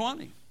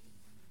 120.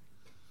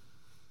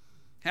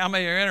 How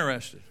many are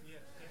interested?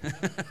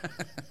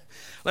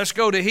 Let's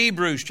go to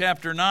Hebrews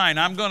chapter 9.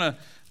 I'm going to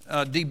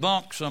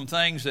debunk some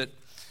things that,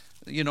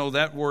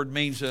 that word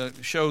means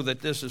show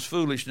that this is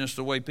foolishness,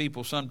 the way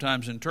people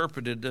sometimes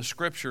interpreted this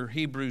scripture,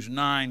 Hebrews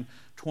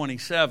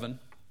 9:27.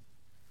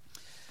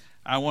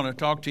 I want to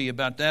talk to you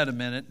about that a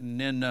minute.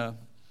 And then,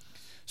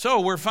 so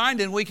we're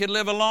finding we can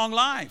live a long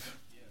life.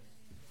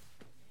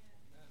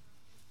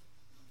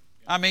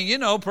 I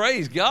mean,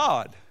 praise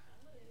God.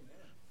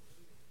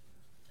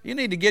 You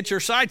need to get your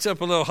sights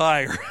up a little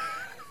higher.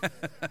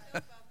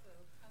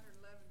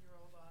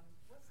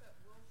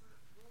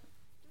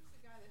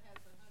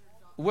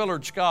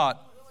 Willard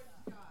Scott.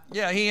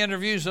 Yeah, he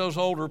interviews those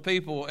older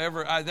people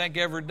I think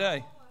every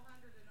day.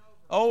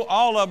 Oh,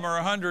 all of them are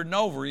 100 and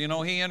over.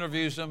 He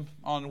interviews them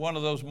on one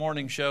of those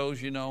morning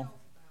shows, Yeah,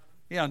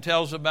 and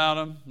tells about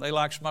them. They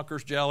like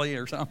Smucker's jelly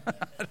or something.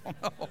 I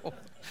don't know.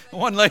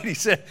 One lady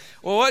said,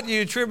 well, what do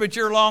you attribute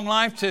your long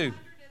life to?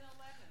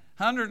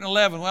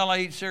 111. Well, I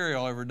eat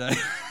cereal every day.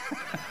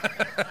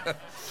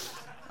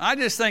 I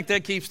just think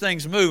that keeps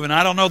things moving.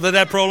 I don't know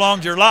that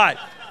prolongs your life.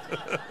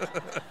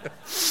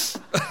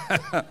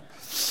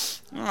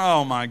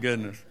 Oh, my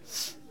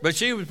goodness. But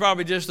she was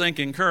probably just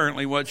thinking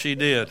currently what she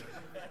did.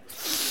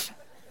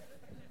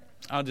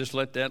 I'll just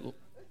leave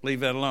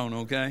that alone,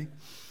 okay?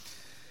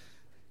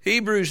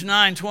 Hebrews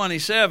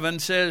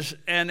 9:27 says,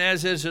 and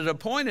as is it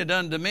appointed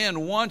unto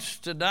men once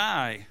to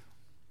die,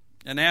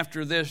 and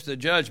after this the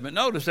judgment.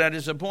 Notice that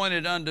it's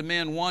appointed unto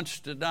men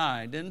once to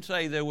die. It didn't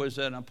say there was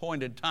an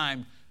appointed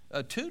time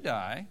to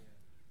die.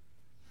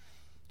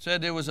 It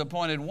said it was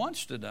appointed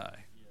once to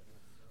die.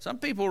 Some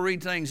people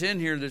read things in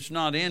here that's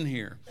not in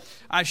here.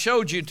 I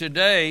showed you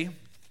today,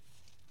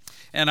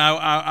 and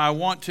I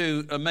want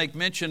to make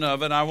mention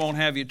of it. I won't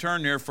have you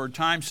turn there for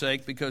time's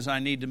sake because I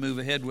need to move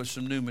ahead with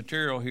some new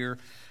material here.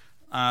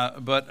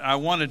 But I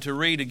wanted to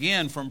read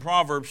again from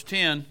Proverbs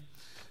 10.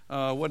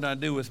 What did I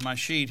do with my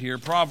sheet here?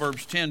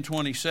 Proverbs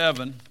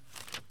 10:27.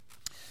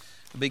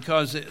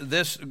 Because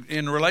this,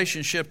 in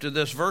relationship to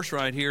this verse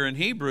right here in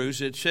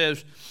Hebrews, it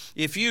says,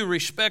 if you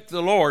respect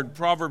the Lord,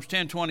 Proverbs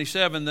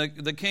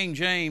 10:27, the King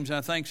James, I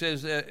think,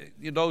 says,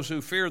 those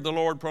who fear the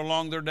Lord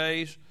prolong their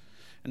days.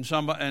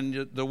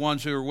 and the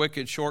ones who are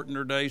wicked shorten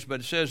their days. But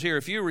it says here,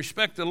 if you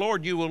respect the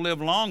Lord, you will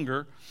live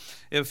longer.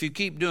 If you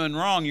keep doing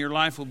wrong, your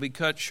life will be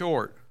cut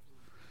short.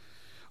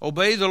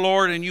 Obey the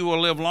Lord and you will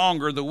live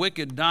longer. The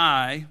wicked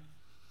die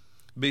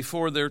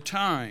before their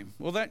time.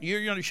 Well, that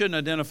you shouldn't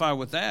identify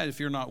with that if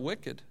you're not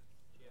wicked.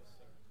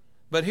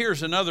 But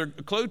here's another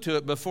clue to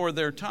it: before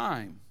their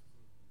time.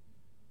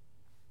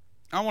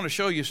 I want to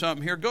show you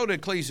something here. Go to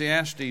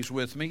Ecclesiastes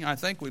with me. I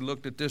think we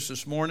looked at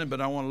this morning,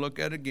 but I want to look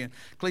at it again.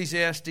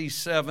 Ecclesiastes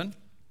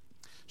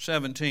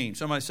 7:17.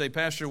 Somebody say,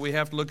 Pastor, we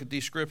have to look at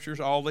these scriptures,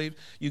 all these?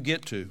 You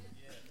get to.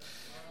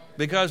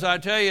 Because I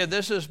tell you,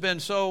 this has been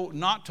so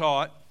not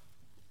taught.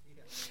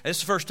 It's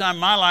the first time in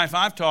my life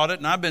I've taught it,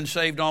 and I've been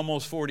saved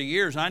almost 40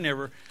 years. I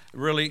never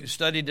really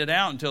studied it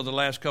out until the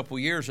last couple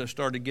of years. I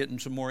started getting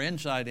some more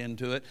insight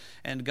into it,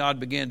 and God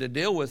began to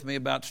deal with me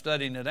about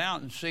studying it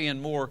out and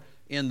seeing more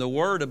in the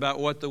Word about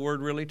what the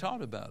Word really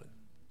taught about it.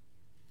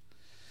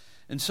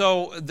 And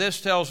so this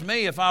tells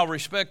me if I'll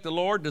respect the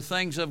Lord, the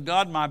things of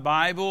God, my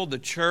Bible, the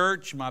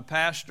church, my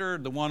pastor,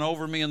 the one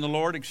over me in the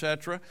Lord,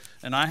 etc.,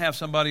 and I have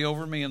somebody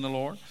over me in the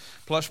Lord,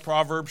 plus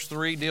Proverbs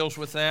 3 deals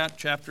with that.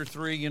 Chapter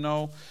 3,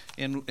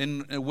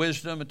 in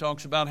wisdom, it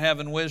talks about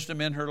having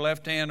wisdom. In her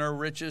left hand are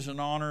riches and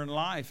honor and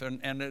life.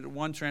 And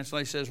one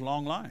translation says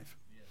long life.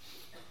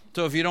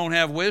 So if you don't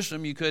have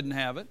wisdom, you couldn't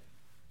have it.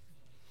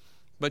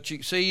 But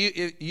you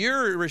see,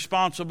 you're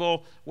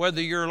responsible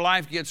whether your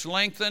life gets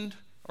lengthened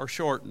or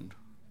shortened.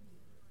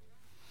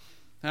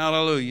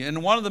 Hallelujah.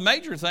 And one of the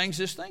major things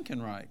is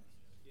thinking right.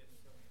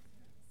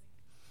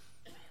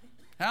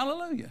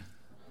 Hallelujah.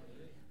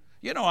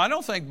 I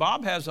don't think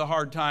Bob has a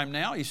hard time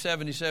now. He's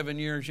 77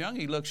 years young.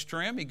 He looks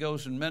trim. He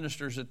goes and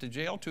ministers at the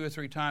jail 2 or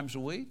 3 times a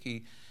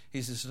week.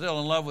 He's still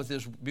in love with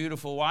his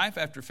beautiful wife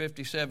after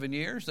 57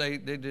 years. They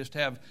just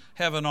have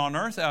heaven on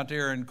earth out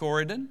there in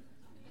Corydon.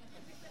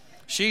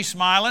 She's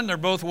smiling. They're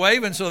both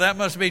waving, so that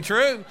must be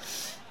true.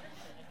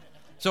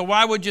 So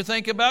why would you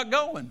think about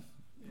going?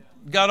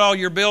 Got all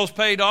your bills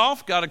paid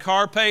off, got a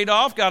car paid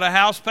off, got a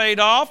house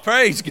paid off.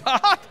 Praise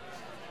God.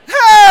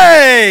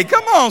 Hey,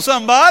 come on,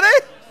 somebody.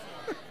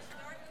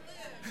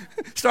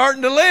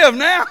 Starting to live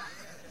now.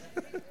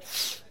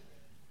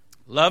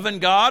 Loving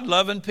God,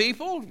 loving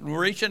people,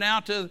 reaching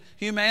out to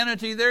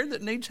humanity there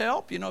that needs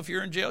help. If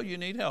you're in jail, you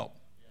need help.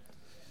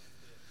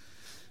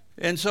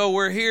 And so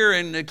we're here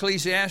in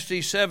Ecclesiastes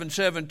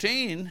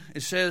 7:17.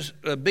 It says,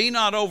 be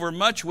not over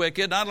much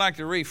wicked. I'd like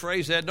to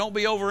rephrase that. Don't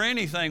be over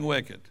anything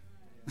wicked.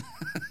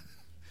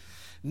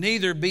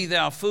 Neither be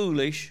thou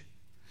foolish.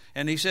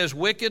 And he says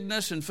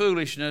wickedness and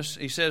foolishness.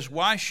 He says,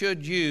 why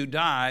should you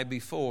die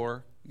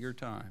before your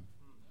time?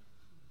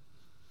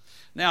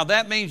 Now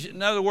that means,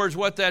 in other words,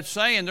 what that's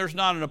saying, there's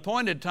not an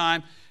appointed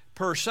time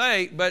per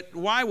se, but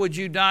why would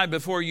you die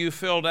before you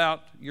filled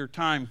out your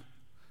time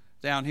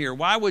down here?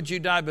 Why would you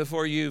die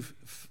before you've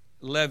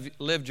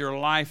lived your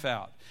life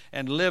out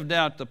and lived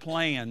out the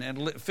plan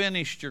and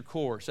finished your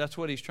course? That's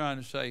what he's trying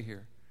to say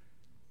here.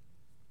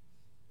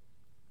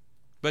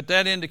 But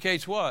that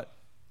indicates what?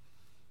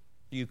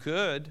 You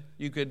could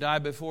die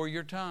before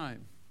your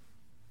time.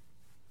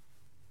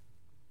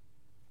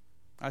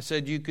 I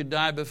said you could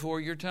die before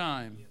your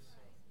time.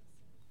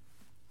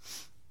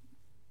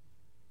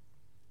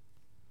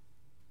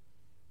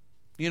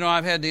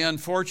 I've had the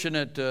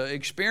unfortunate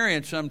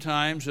experience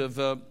sometimes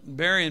of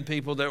burying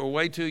people that were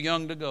way too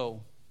young to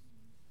go.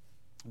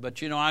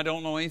 But, I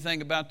don't know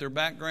anything about their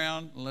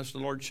background unless the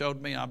Lord showed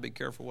me. I'll be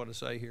careful what I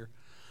say here.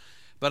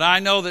 But I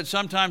know that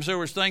sometimes there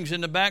was things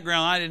in the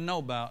background I didn't know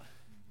about.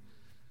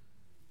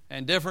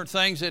 And different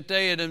things that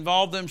they had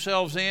involved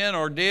themselves in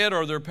or did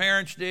or their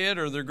parents did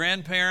or their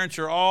grandparents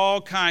or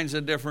all kinds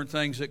of different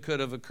things that could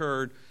have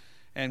occurred.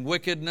 And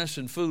wickedness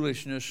and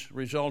foolishness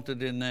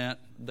resulted in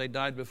that. They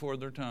died before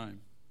their time.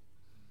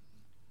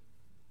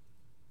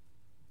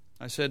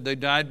 I said they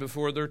died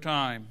before their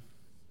time.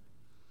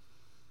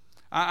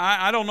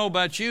 I don't know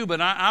about you, but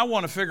I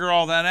want to figure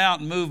all that out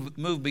and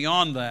move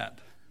beyond that.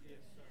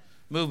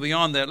 Move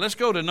beyond that. Let's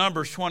go to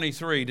Numbers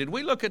 23. Did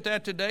we look at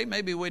that today?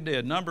 Maybe we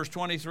did. Numbers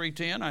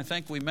 23:10. I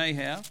think we may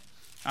have.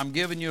 I'm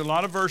giving you a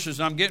lot of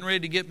verses. I'm getting ready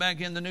to get back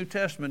in the New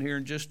Testament here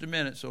in just a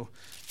minute, so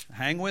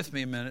hang with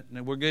me a minute.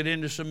 And we'll get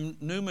into some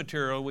new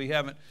material we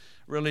haven't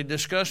really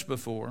discussed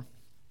before.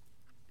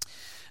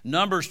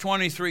 Numbers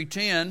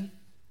 23:10.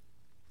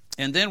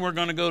 And then we're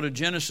going to go to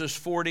Genesis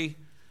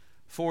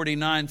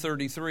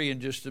 49:33 in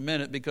just a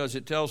minute, because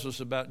it tells us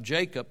about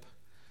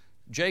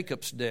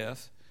Jacob's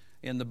death.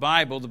 In the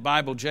Bible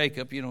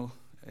Jacob,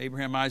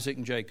 Abraham, Isaac,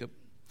 and Jacob.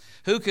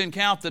 Who can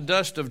count the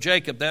dust of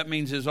Jacob? That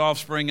means his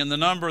offspring, and the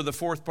number of the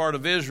fourth part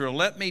of Israel.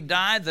 Let me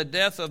die the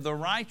death of the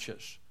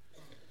righteous.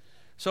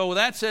 So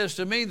that says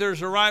to me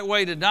there's a right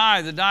way to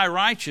die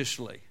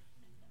righteously.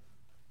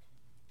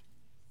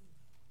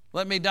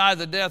 Let me die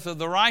the death of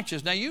the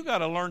righteous. Now, you've got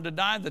to learn to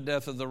die the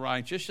death of the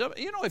righteous.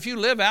 If you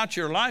live out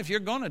your life, you're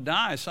going to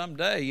die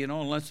someday,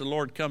 unless the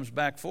Lord comes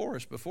back for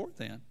us before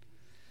then.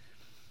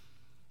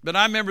 But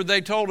I remember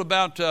they told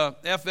about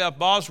F.F.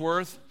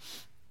 Bosworth,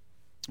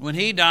 when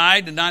he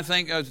died, and I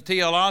think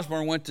T.L.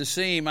 Osborne went to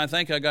see him, I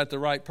think I got the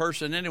right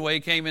person. Anyway, he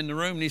came in the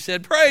room and he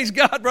said, "Praise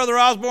God, Brother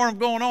Osborne, I'm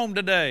going home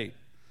today.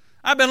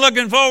 I've been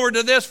looking forward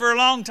to this for a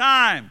long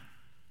time.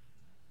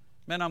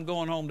 Man, I'm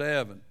going home to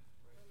heaven."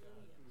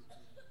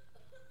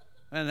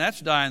 And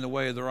that's dying the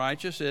way of the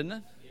righteous, isn't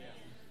it?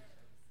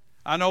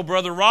 I know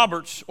Brother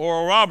Roberts,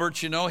 Oral Roberts,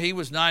 he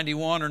was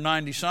 91 or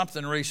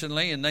 90-something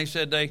recently, and they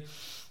said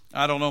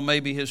I don't know,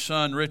 maybe his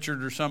son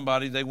Richard or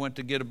somebody, they went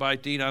to get a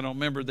bite to eat. I don't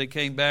remember. They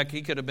came back.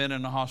 He could have been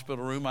in the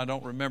hospital room. I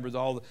don't remember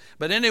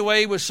but anyway,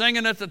 he was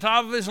singing at the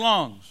top of his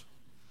lungs.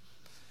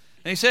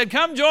 And he said,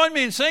 "Come join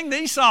me and sing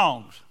these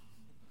songs."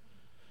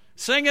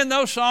 Singing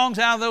those songs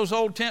out of those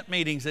old tent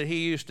meetings that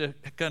he used to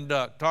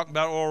conduct, talking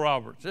about Oral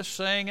Roberts. Just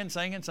singing.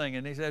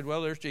 He said,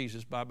 "Well, there's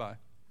Jesus. Bye-bye."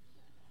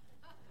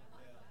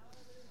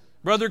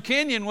 Brother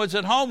Kenyon was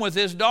at home with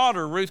his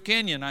daughter, Ruth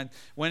Kenyon.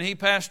 When he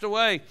passed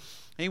away,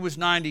 he was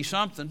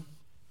 90-something.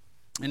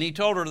 And he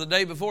told her the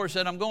day before, he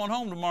said, "I'm going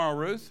home tomorrow,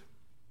 Ruth."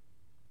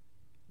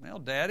 "Well,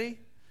 Daddy,"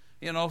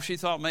 she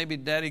thought maybe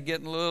Daddy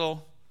getting a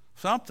little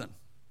something.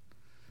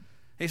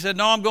 He said,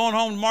 "No, I'm going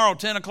home tomorrow,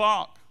 10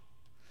 o'clock.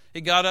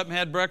 He got up and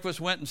had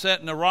breakfast, went and sat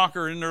in the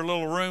rocker in their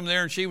little room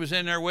there, and she was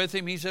in there with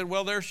him. He said,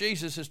 "Well, there's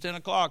Jesus. It's 10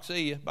 o'clock.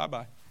 See you.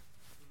 Bye-bye."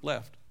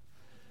 Left.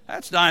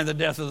 That's dying the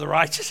death of the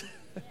righteous.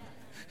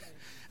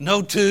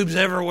 No tubes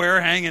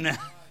everywhere hanging out.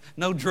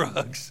 No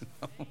drugs.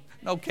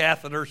 No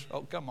catheters.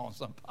 Oh, come on,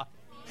 somebody.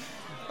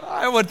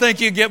 I would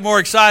think you'd get more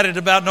excited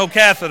about no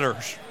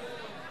catheters.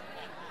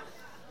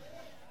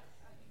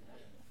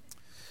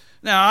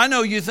 Now, I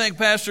know you think,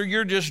 "Pastor,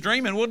 you're just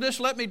dreaming." Well, just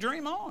let me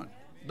dream on.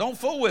 Don't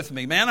fool with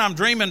me, man. I'm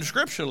dreaming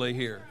scripturally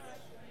here.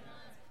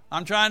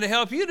 I'm trying to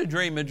help you to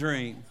dream a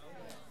dream.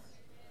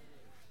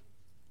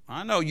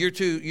 I know you're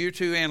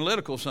too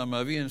analytical, some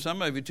of you, and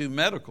some of you too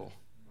medical.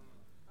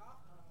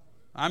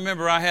 I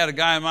remember I had a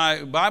guy in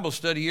my Bible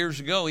study years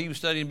ago. He was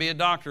studying to be a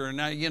doctor,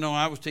 and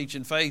I was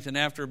teaching faith, and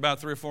after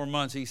about 3 or 4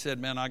 months, he said,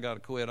 "Man, I got to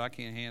quit. I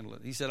can't handle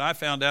it." He said, "I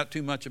found out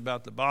too much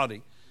about the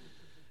body,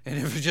 and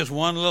if it's just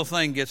one little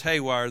thing gets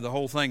haywire, the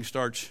whole thing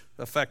starts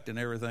affecting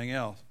everything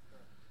else."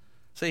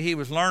 See, he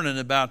was learning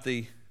about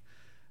the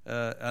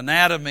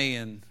anatomy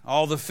and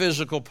all the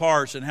physical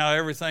parts and how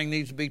everything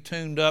needs to be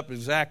tuned up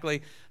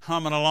exactly,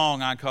 humming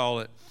along, I call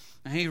it.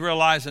 And he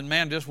realizing,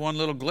 man, just one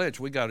little glitch,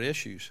 we got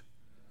issues.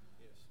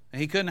 And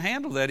he couldn't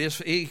handle that.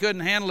 He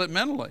couldn't handle it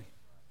mentally.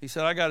 He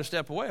said, "I got to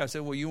step away." I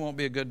said, "Well, you won't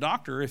be a good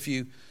doctor if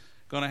you're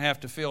going to have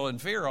to feel in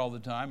fear all the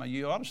time.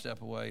 You ought to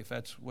step away if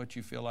that's what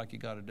you feel like you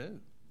got to do."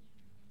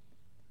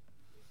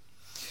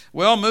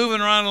 Well,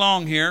 moving right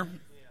along here.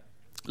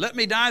 "Let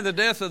me die the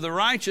death of the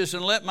righteous,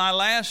 and let my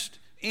last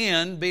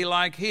end be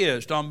like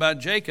his." Talking about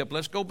Jacob.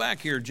 Let's go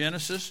back here.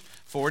 Genesis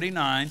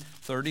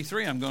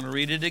 49:33. I'm going to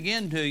read it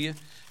again to you.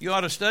 You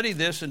ought to study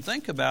this and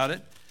think about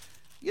it.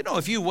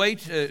 If you wait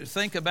to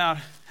think about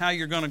how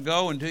you're going to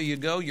go until you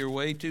go, you're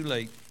way too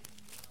late.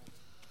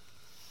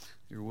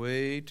 You're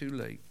way too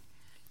late.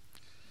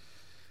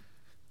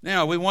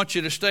 Now, we want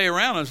you to stay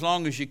around as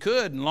long as you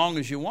could and long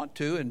as you want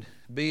to, and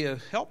be a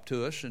help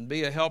to us and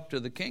be a help to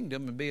the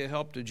kingdom and be a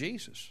help to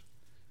Jesus.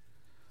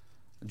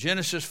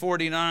 Genesis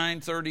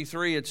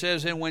 49:33, it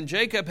says, "And when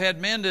Jacob had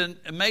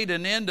made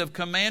an end of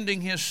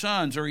commanding his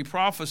sons," or he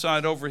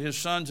prophesied over his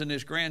sons and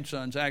his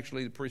grandsons,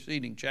 actually the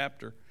preceding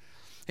chapter,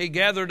 "he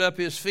gathered up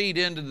his feet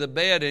into the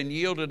bed and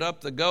yielded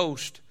up the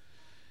ghost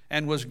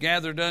and was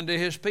gathered unto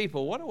his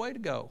people." What a way to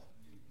go.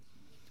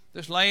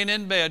 Just laying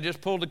in bed, just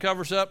pulled the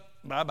covers up,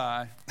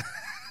 bye-bye.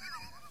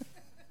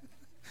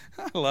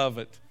 I love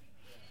it.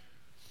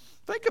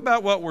 Think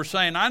about what we're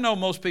saying. I know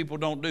most people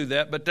don't do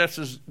that, but this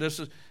is.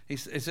 He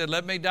said,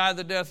 "Let me die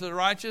the death of the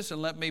righteous,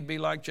 and let me be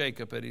like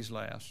Jacob at his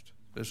last."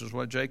 This is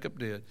what Jacob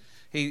did.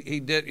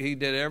 He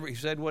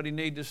said what he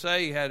needed to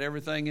say. He had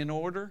everything in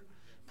order.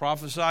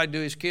 Prophesied to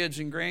his kids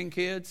and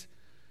grandkids,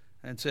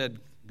 and said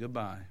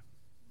goodbye.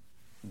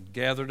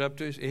 Gathered up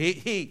to his.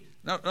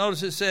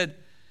 Notice it said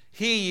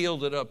he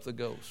yielded up the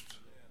ghost.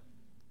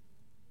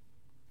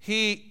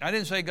 I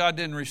didn't say God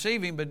didn't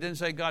receive him, but it didn't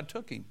say God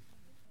took him.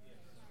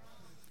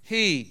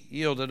 He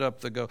yielded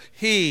up the ghost.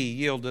 He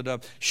yielded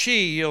up.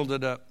 She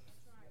yielded up.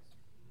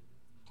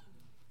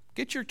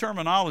 Get your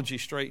terminology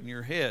straight in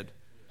your head.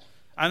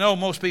 I know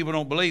most people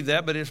don't believe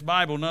that, but it's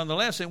Bible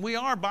nonetheless, and we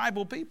are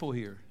Bible people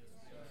here.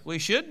 We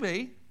should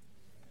be.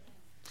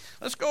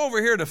 Let's go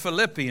over here to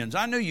Philippians.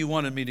 I knew you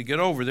wanted me to get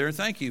over there.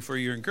 Thank you for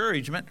your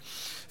encouragement.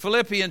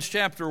 Philippians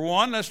chapter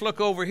 1. Let's look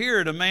over here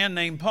at a man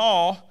named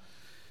Paul,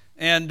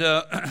 and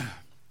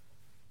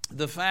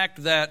the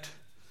fact that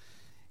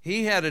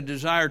he had a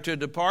desire to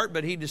depart,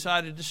 but he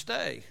decided to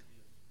stay.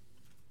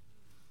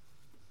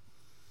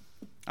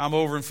 I'm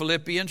over in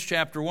Philippians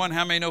chapter 1.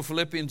 How many know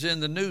Philippians in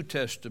the New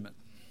Testament?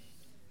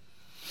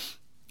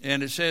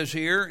 And it says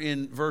here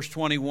in verse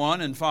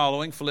 21 and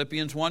following,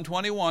 Philippians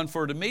 1:21,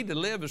 "For to me to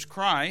live is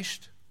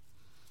Christ,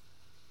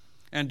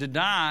 and to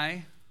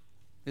die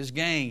is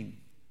gain."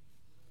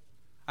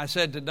 I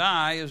said to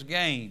die is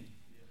gain.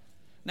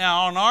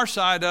 Now, on our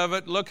side of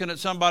it, looking at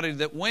somebody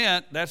that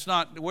went, it's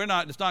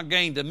not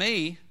gain to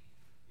me.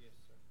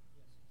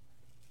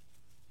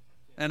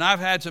 And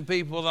I've had some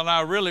people that I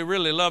really,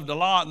 really loved a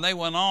lot, and they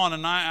went on,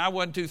 and I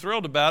wasn't too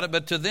thrilled about it,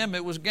 but to them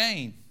it was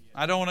gain.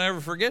 I don't want to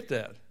ever forget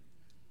that.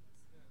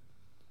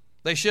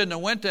 They shouldn't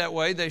have went that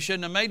way. They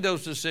shouldn't have made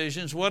those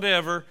decisions,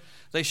 whatever.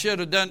 They should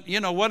have done,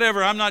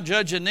 whatever. I'm not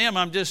judging them.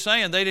 I'm just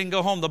saying they didn't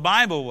go home the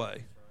Bible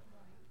way.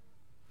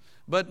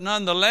 But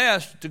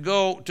nonetheless,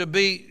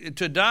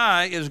 to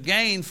die is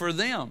gain for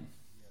them.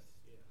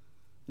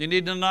 You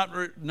need to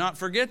not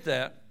forget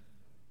that.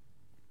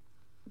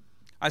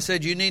 I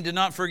said you need to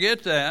not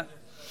forget that.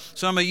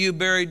 Some of you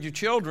buried your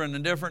children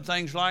and different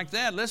things like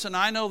that. Listen,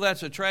 I know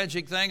that's a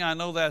tragic thing. I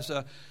know that's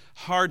a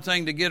hard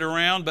thing to get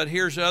around, but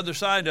here's the other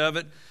side of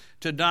it.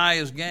 To die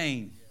is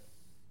gain.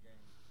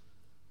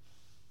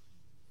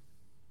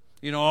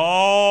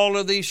 All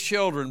of these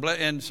children,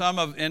 and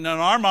and in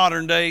our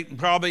modern day,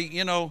 probably,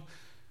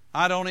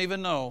 I don't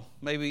even know,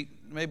 maybe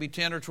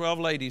 10 or 12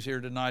 ladies here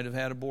tonight have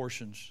had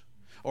abortions,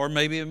 or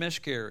maybe a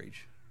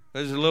miscarriage.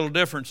 There's a little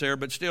difference there,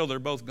 but still they're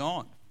both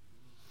gone.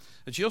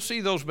 But you'll see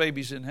those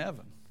babies in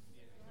heaven.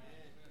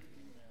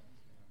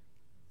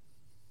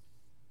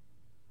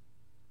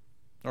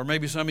 Or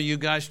maybe some of you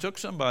guys took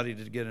somebody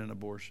to get an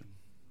abortion.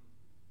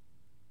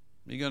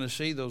 You're going to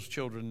see those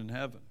children in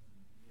heaven.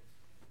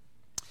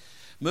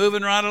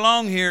 Moving right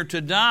along here,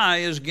 to die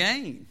is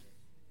gain.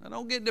 Now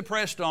don't get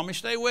depressed on me.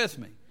 Stay with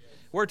me.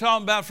 We're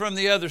talking about from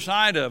the other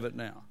side of it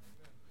now.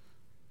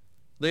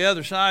 The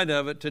other side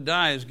of it, to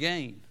die is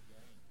gain.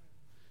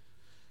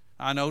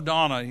 I know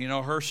Donna,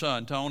 her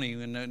son, Tony,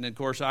 and of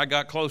course I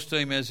got close to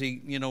him as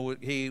he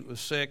was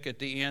sick at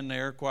the end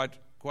there,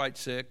 quite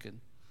sick,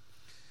 and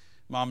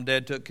Mom and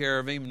Dad took care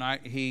of him,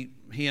 and he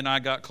and I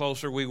got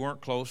closer. We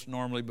weren't close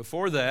normally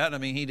before that. I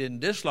mean, he didn't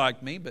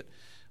dislike me, but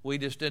we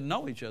just didn't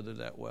know each other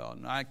that well.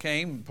 And I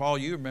came, Paul,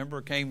 you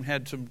remember,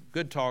 had some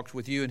good talks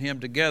with you and him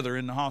together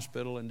in the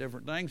hospital and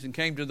different things, and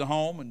came to the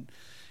home. And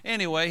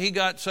anyway, he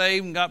got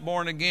saved and got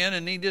born again,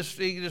 and he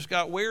just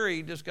got weary.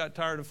 He just got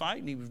tired of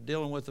fighting. He was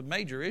dealing with the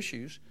major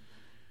issues,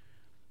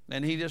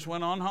 and he just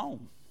went on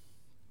home.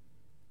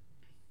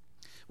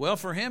 Well,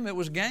 for him, it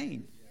was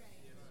gain.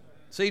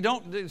 See,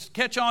 don't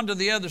catch on to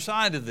the other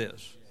side of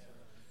this.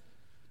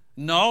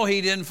 No,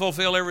 he didn't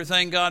fulfill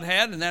everything God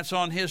had, and that's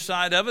on his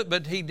side of it,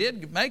 but he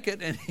did make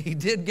it, and he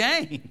did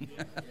gain.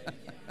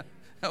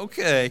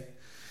 Okay.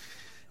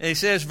 And he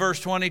says, verse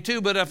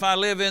 22, but if I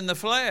live in the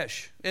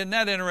flesh. Isn't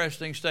that an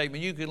interesting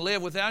statement? You can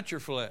live without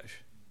your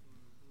flesh.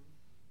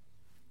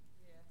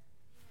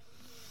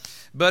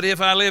 But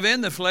if I live in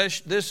the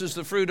flesh, this is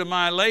the fruit of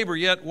my labor,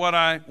 yet what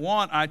I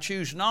want I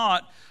choose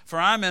not, for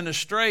I'm in a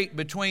strait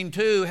between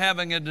two,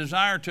 having a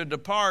desire to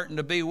depart and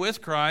to be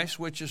with Christ,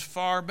 which is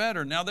far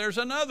better. Now there's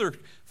another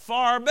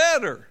far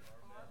better.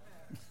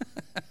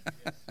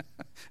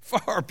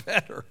 Far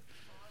better.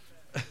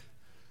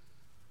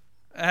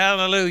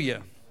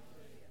 Hallelujah.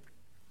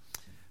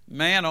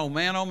 Man, oh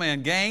man, oh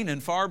man, gain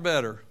and far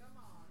better.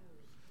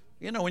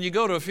 When you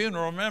go to a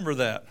funeral, remember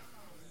that.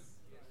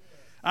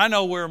 I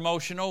know we're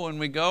emotional when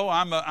we go.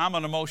 I'm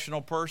an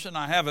emotional person.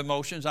 I have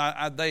emotions.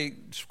 They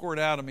squirt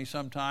out of me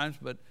sometimes,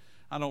 but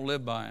I don't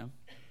live by them.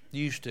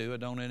 Used to. I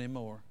don't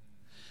anymore.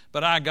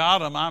 But I got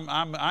them.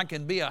 I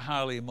can be a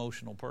highly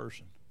emotional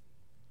person.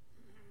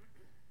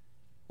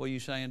 What are you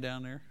saying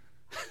down there?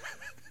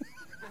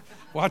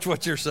 Watch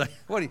what you're saying.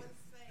 What are you?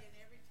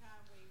 Every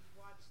time we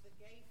watch the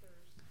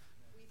Gaithers,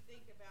 we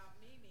think about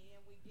Mimi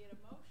and we get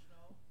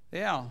emotional.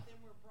 Yeah. Then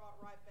we're brought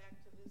right back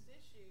to this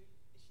issue.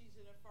 She's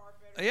in a far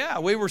better. Yeah,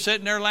 we were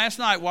sitting there last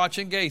night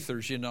watching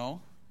Gaithers,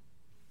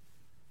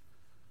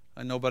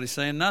 And nobody's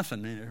saying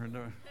nothing.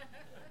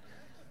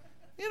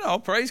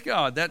 Praise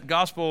God. That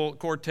gospel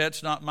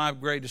quartet's not my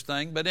greatest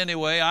thing. But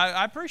anyway,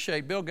 I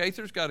appreciate Bill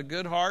Gaither's got a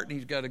good heart, and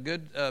he's got a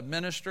good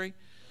ministry.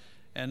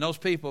 And those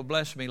people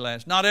blessed me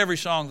last. Not every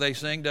song they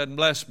sing doesn't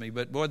bless me,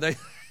 but boy, they...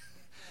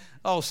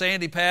 Oh,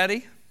 Sandy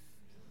Patty,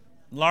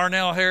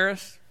 Larnell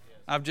Harris.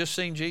 I've just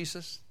seen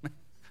Jesus.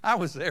 I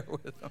was there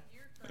with them.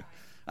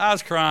 I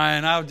was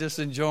crying. I was just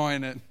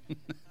enjoying it.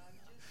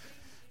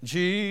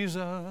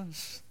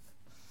 Jesus.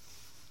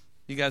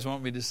 You guys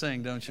want me to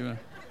sing, don't you?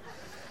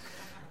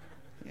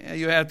 Yeah,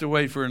 you have to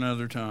wait for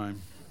another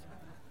time.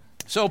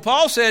 So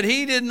Paul said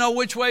he didn't know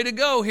which way to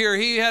go here.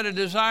 He had a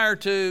desire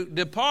to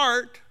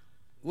depart,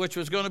 which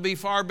was going to be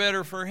far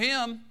better for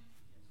him.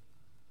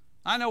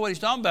 I know what he's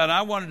talking about.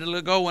 I wanted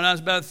to go when I was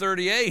about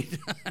 38.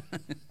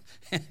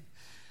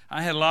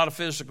 I had a lot of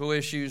physical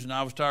issues, and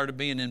I was tired of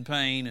being in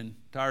pain and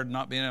tired of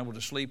not being able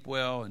to sleep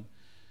well, and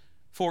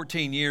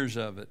 14 years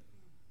of it.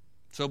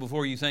 So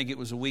before you think it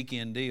was a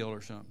weekend deal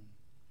or something.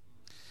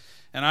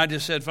 And I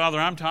just said, Father,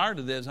 I'm tired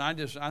of this. I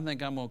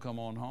think I'm going to come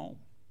on home.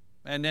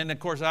 And then, of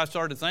course, I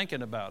started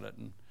thinking about it.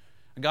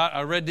 And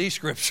I read these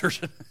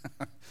scriptures.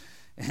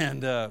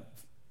 And,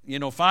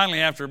 finally,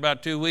 after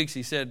about 2 weeks,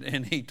 he said,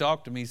 and he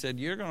talked to me, he said,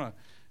 you're going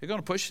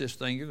to push this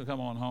thing. You're going to come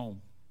on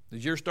home.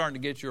 Because you're starting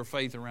to get your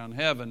faith around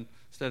heaven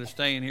instead of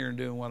staying here and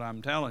doing what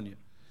I'm telling you.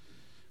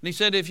 And he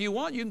said, if you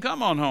want, you can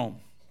come on home.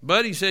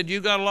 But he said,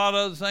 you got a lot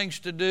of other things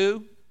to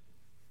do.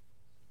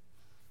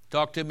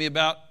 Talk to me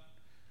about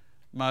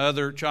my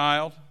other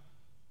child.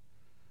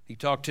 He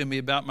talked to me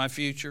about my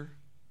future.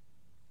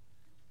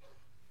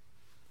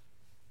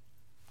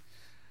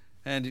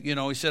 And,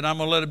 he said, I'm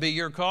going to let it be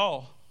your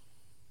call.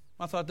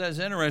 I thought that was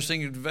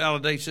interesting. It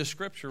validates this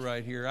scripture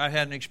right here. I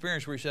had an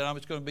experience where he said,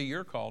 it's going to be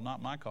your call,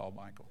 not my call,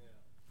 Michael.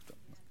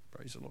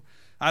 Praise the Lord.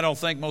 I don't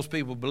think most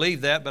people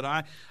believe that, but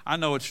I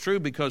know it's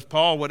true because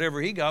Paul, whatever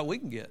he got, we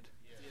can get.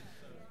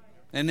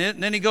 And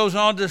then he goes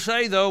on to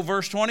say, though,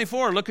 verse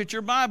 24, look at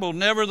your Bible.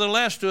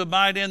 Nevertheless, to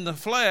abide in the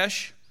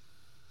flesh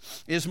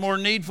is more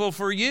needful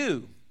for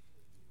you.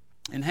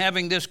 And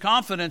having this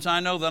confidence, I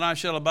know that I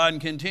shall abide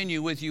and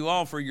continue with you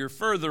all for your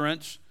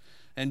furtherance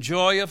and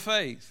joy of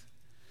faith.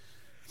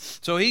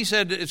 So he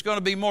said it's going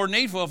to be more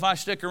needful if I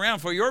stick around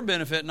for your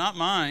benefit, not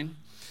mine.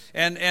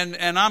 And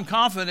I'm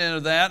confident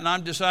of that, and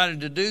I've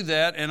decided to do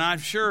that, and I'm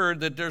sure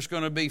that there's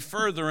going to be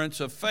furtherance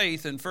of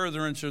faith and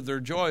furtherance of their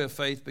joy of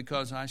faith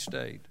because I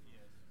stayed.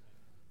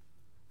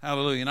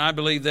 Hallelujah. And I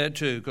believe that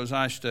too because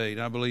I stayed.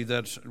 I believe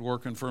that's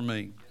working for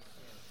me.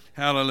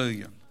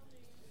 Hallelujah.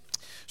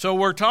 So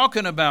we're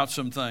talking about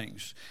some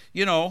things,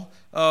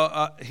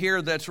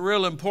 here that's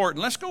real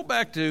important. Let's go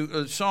back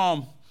to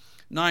Psalm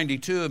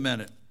 92 a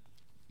minute.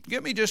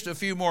 Give me just a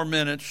few more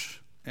minutes,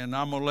 and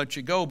I'm going to let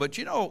you go. But,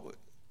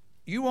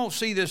 you won't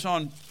see this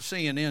on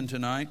CNN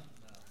tonight.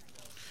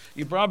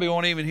 You probably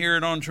won't even hear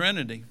it on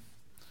Trinity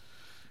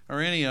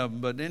or any of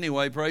them. But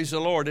anyway, praise the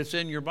Lord, it's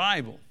in your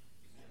Bible.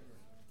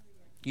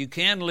 You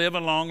can live a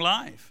long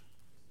life.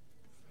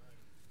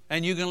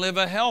 And you can live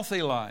a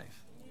healthy life.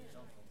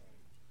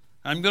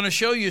 I'm going to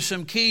show you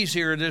some keys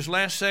here. This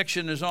last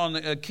section is on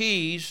the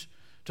keys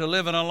to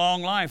living a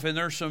long life. And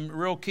there's some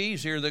real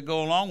keys here that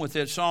go along with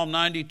it. Psalm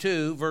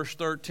 92, verse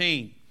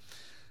 13.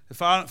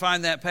 If I don't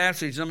find that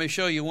passage, let me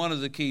show you one of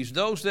the keys.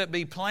 Those that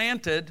be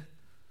planted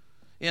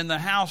in the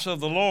house of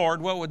the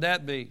Lord, what would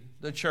that be?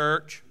 The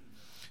church,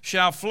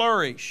 shall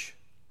flourish.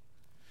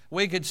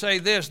 We could say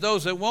this,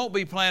 those that won't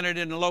be planted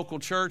in the local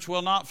church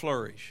will not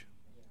flourish.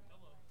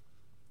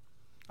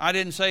 I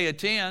didn't say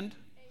attend.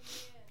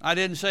 I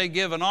didn't say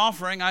give an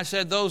offering. I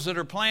said those that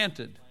are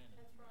planted.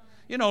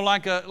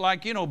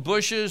 Like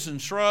bushes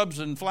and shrubs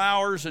and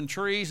flowers and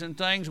trees and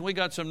things. We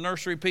got some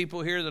nursery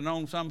people here that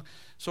own some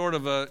sort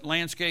of a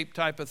landscape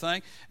type of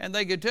thing. And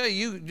they could tell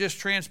you just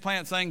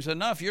transplant things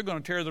enough, you're going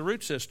to tear the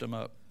root system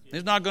up.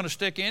 It's not going to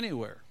stick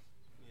anywhere.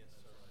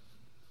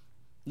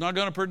 Not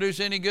going to produce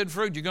any good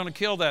fruit. You're going to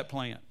kill that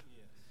plant.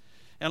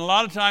 And a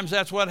lot of times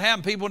that's what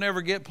happens. People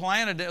never get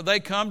planted. They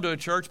come to a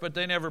church, but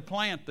they never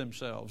plant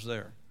themselves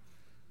there.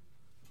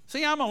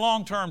 See, I'm a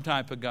long-term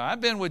type of guy.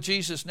 I've been with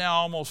Jesus now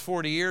almost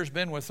 40 years,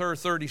 been with her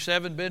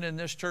 37, been in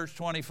this church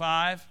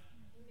 25.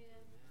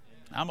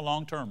 I'm a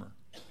long-termer.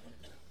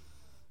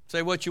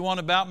 Say what you want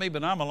about me,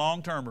 but I'm a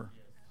long-termer.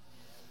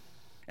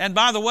 And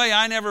by the way,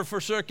 I never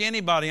forsook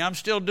anybody. I'm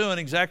still doing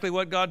exactly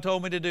what God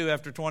told me to do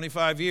after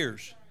 25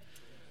 years.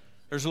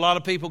 There's a lot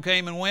of people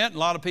came and went. A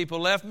lot of people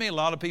left me. A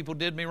lot of people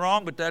did me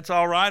wrong, but that's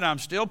all right. I'm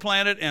still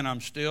planted and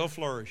I'm still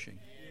flourishing.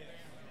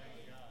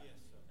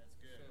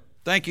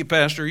 Thank you,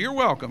 Pastor. You're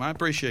welcome. I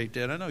appreciate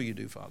that. I know you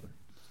do, Father.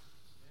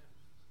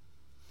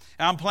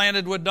 I'm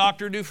planted with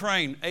Dr.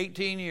 Dufresne,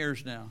 18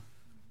 years now,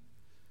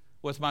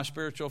 with my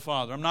spiritual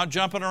father. I'm not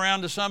jumping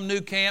around to some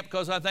new camp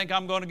because I think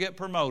I'm going to get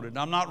promoted.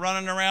 I'm not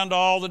running around to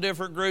all the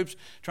different groups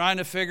trying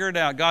to figure it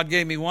out. God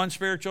gave me one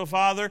spiritual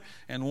father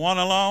and one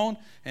alone,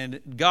 and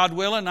God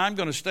willing, I'm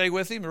going to stay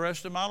with him the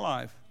rest of my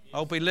life. I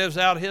hope he lives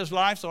out his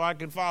life so I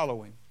can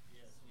follow him.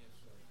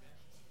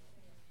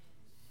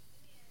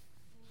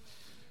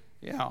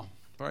 Yeah,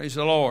 praise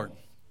the Lord.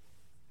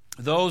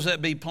 Those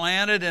that be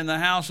planted in the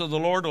house of the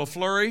Lord will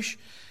flourish.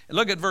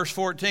 Look at verse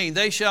 14.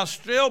 They shall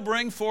still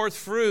bring forth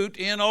fruit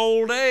in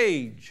old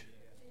age.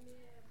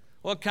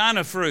 What kind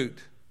of fruit?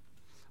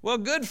 Well,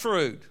 good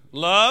fruit.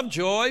 Love,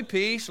 joy,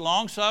 peace,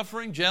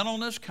 long-suffering,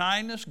 gentleness,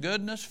 kindness,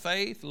 goodness,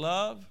 faith,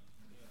 love.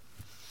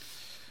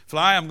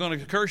 Fly, I'm going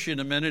to curse you in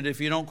a minute if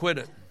you don't quit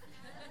it.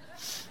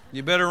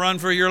 You better run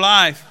for your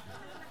life.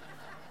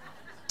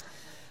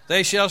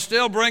 They shall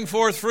still bring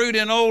forth fruit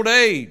in old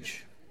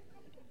age.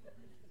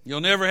 You'll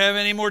never have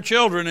any more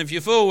children if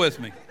you fool with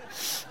me.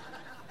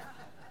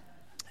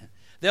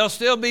 They'll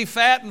still be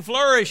fat and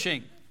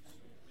flourishing.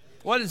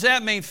 What does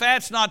that mean?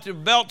 Fat's not the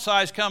belt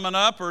size coming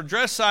up or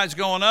dress size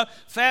going up.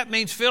 Fat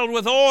means filled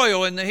with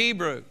oil in the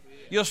Hebrew.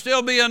 You'll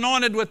still be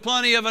anointed with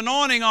plenty of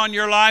anointing on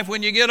your life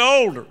when you get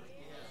older.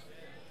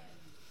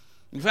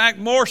 In fact,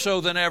 more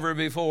so than ever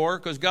before,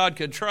 because God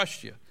could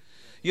trust you.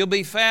 You'll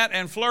be fat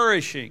and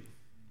flourishing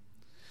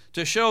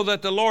to show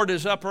that the Lord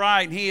is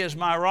upright and he is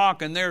my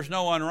rock and there's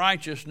no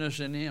unrighteousness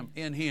in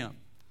him.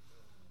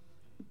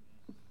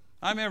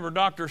 I remember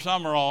Dr.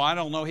 Summerall, I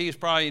don't know, he was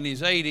probably in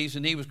his 80s,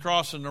 and he was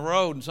crossing the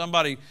road,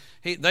 and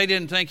they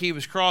didn't think he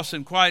was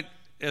crossing quite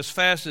as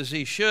fast as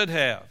he should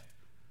have.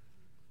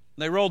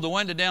 They rolled the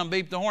window down,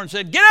 beeped the horn, and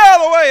said, "Get out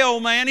of the way,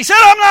 old man." He said,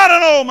 "I'm not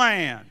an old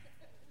man."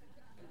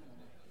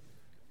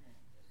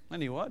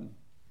 And he wasn't.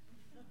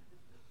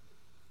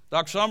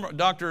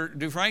 Dr.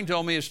 Dufresne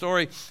told me a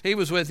story. He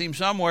was with him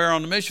somewhere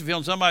on the mission field,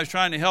 and somebody was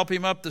trying to help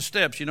him up the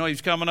steps. You know, he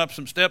was coming up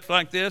some steps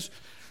like this.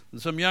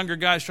 Some younger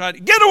guys tried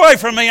to, get away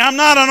from me, I'm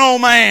not an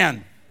old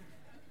man.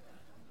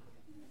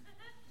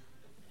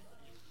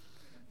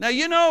 Now,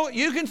 you know,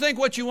 you can think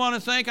what you want to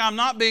think. I'm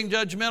not being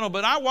judgmental,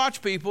 but I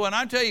watch people, and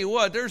I tell you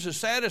what, there's the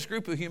saddest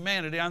group of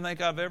humanity I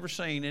think I've ever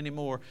seen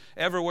anymore,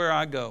 everywhere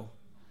I go.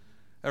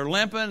 They're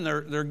limping,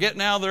 they're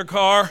getting out of their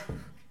car.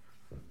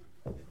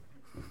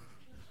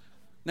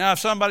 Now, if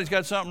somebody's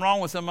got something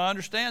wrong with them, I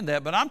understand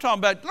that, but I'm talking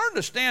about learn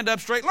to stand up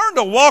straight, learn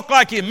to walk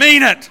like you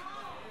mean it.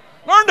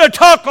 Learn to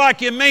talk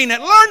like you mean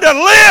it. Learn to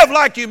live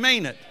like you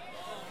mean it.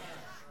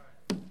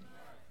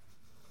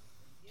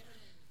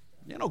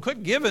 You know,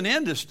 quit giving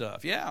in to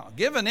stuff. Yeah,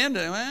 giving in to,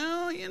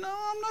 well, you know,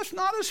 I'm just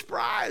not as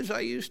spry as I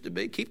used to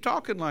be. Keep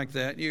talking like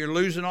that. You're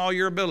losing all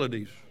your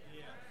abilities.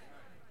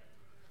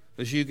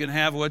 Because you can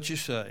have what you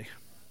say.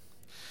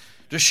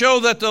 To show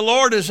that the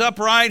Lord is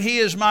upright, He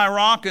is my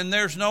rock, and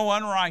there's no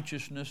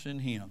unrighteousness in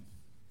Him.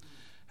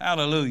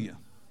 Hallelujah.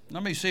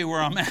 Let me see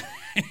where I'm at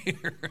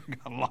here. I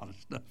got a lot of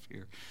stuff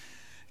here.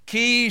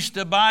 Keys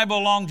to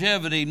Bible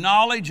longevity,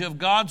 knowledge of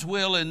God's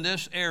will in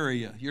this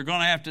area. You're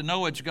going to have to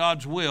know it's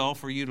God's will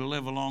for you to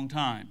live a long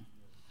time.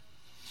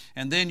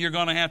 And then you're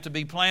going to have to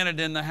be planted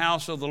in the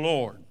house of the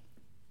Lord.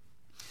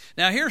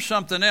 Now here's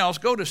something else.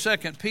 Go to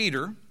 2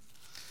 Peter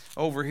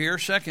over here.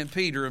 2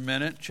 Peter a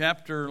minute.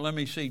 Chapter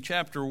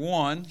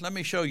 1. Let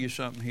me show you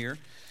something here.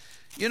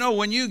 You know,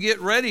 when you get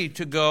ready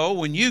to go,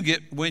 when you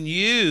get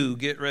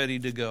ready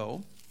to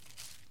go,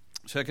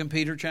 2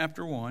 Peter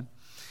chapter 1,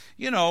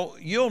 you know,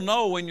 you'll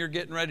know when you're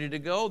getting ready to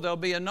go. There'll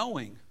be a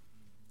knowing.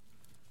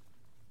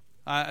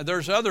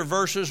 There's other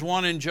verses,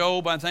 one in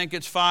Job, I think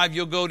it's 5,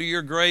 you'll go to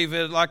your grave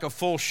like a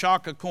full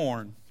shock of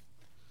corn.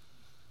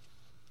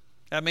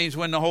 That means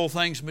when the whole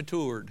thing's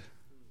matured.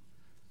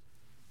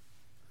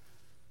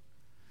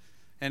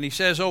 And he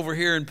says over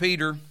here in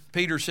Peter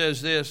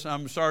says this,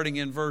 I'm starting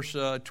in verse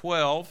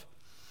 12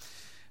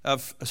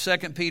 of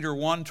 2 Peter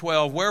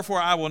 1:12. Wherefore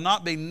I will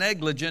not be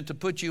negligent to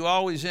put you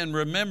always in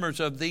remembrance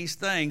of these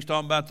things,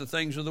 talking about the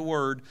things of the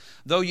Word,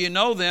 though you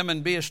know them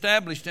and be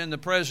established in the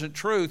present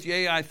truth.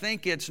 Yea, I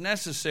think it's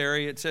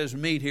necessary, it says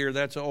meet here,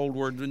 that's an old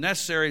word,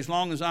 necessary as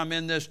long as I'm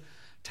in this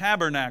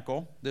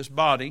tabernacle, this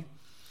body,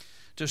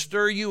 to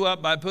stir you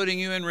up by putting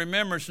you in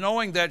remembrance,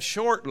 knowing that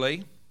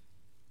shortly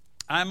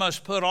I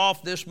must put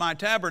off this my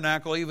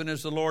tabernacle, even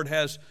as the Lord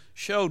has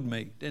showed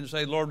me. Didn't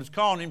say the Lord was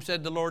calling him,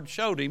 said the Lord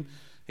showed him.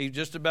 He's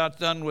just about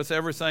done with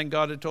everything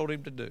God had told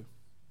him to do.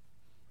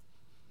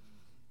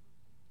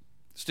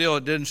 Still,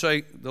 it didn't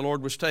say the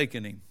Lord was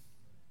taking him.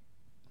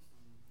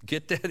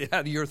 Get that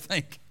out of your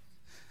thinking.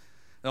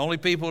 The only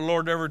people the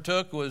Lord ever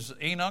took was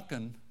Enoch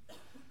and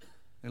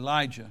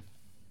Elijah.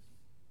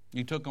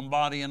 He took them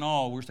body and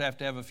all. We have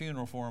to have a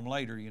funeral for them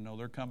later. You know,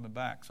 they're coming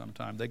back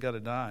sometime. They got to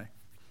die,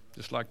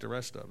 just like the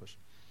rest of us.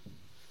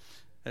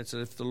 That's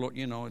if the Lord,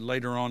 you know,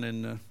 later on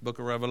in the book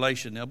of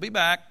Revelation, they'll be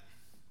back.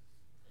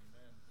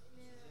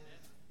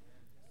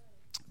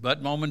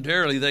 But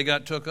momentarily they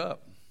got took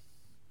up.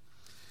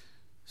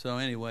 So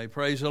anyway,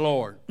 praise the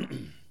Lord.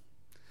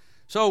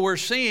 So we're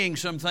seeing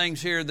some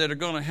things here that are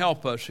going to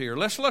help us here.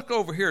 Let's look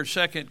over here at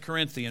 2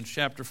 Corinthians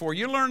chapter 4.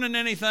 You learning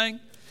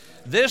anything?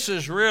 This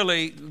is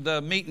really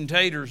the meat and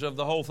taters of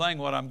the whole thing,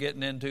 what I'm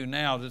getting into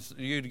now, to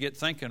you to get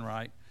thinking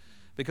right.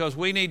 Because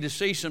we need to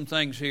see some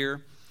things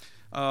here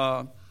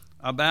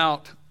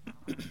about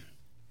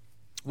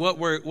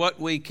what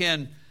we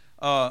can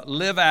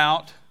live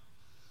out,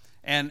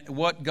 and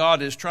what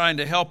God is trying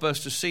to help us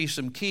to see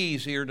some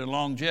keys here to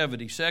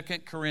longevity. 2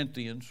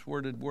 Corinthians,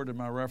 where did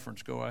my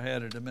reference go? I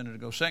had it a minute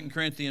ago. 2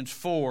 Corinthians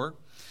 4,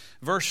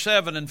 verse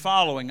 7 and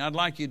following. I'd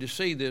like you to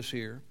see this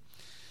here.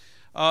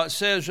 It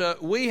says,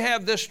 we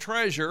have this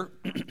treasure.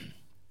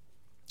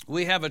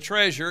 We have a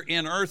treasure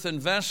in earthen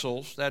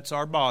vessels. That's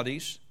our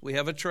bodies. We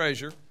have a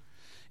treasure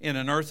in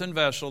an earthen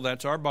vessel.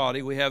 That's our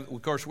body. We have,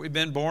 of course, we've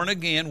been born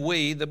again.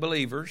 We, the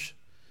believers,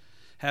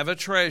 have a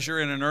treasure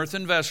in an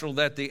earthen vessel,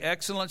 that the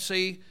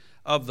excellency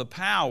of the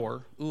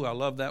power, I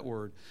love that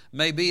word,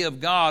 may be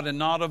of God and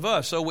not of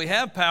us. So we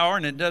have power,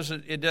 and it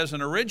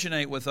doesn't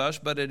originate with us,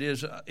 but it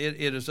is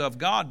of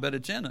God, but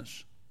it's in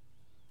us.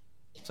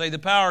 Say, the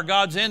power of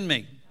God's in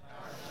me.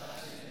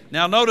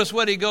 Now notice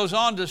what he goes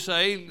on to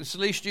say, at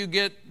least you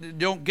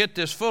don't get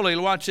this fully.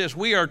 Watch this.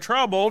 We are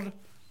troubled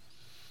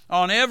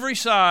on every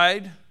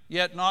side,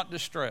 yet not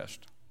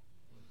distressed.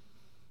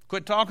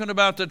 Quit talking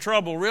about the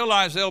trouble.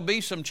 Realize there'll be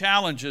some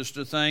challenges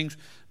to things,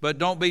 but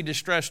don't be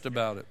distressed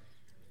about it.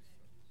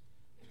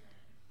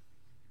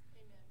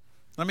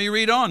 Let me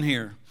read on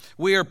here.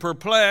 We are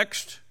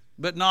perplexed,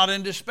 but not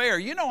in despair.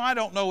 You know, I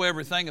don't know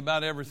everything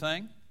about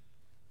everything.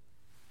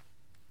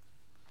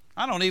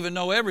 I don't even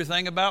know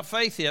everything about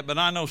faith yet, but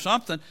I know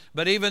something.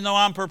 But even though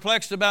I'm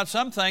perplexed about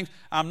some things,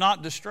 I'm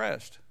not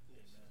distressed.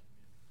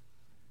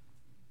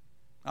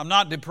 I'm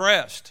not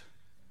depressed.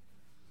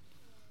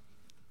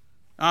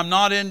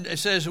 It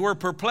says we're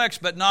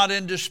perplexed, but not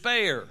in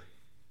despair.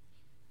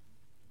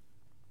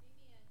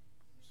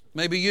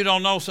 Maybe you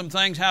don't know some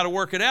things, how to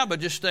work it out,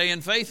 but just stay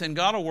in faith and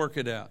God will work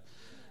it out.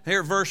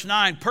 Here, verse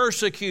 9,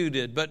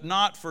 persecuted, but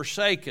not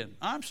forsaken.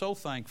 I'm so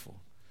thankful.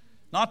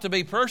 Not to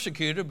be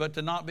persecuted, but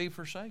to not be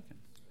forsaken.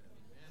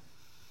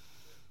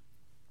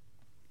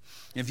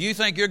 If you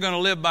think you're going to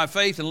live by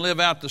faith and live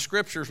out the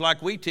Scriptures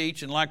like we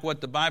teach and like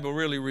what the Bible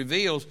really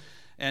reveals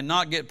and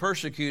not get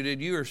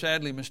persecuted, you are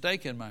sadly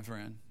mistaken, my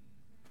friend.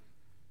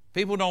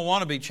 People don't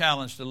want to be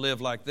challenged to live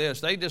like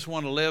this. They just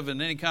want to live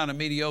in any kind of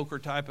mediocre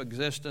type of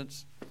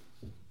existence.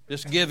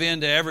 Just give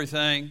in to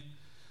everything.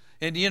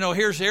 And,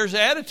 here's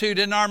the attitude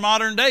in our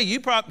modern day.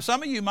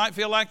 Some of you might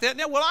feel like that.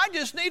 Now, well, I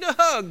just need a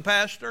hug,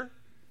 Pastor.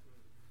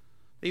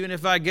 Even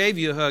if I gave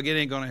you a hug, it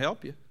ain't going to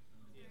help you.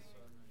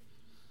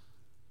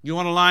 You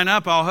want to line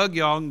up, I'll hug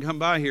y'all and come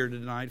by here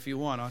tonight if you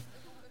want.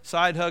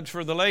 Side hugs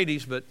for the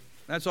ladies, but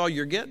that's all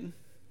you're getting.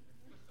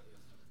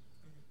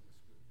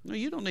 No,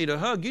 you don't need a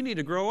hug. You need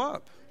to grow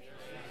up.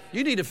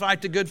 You need to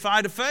fight the good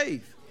fight of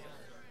faith.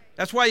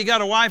 That's why you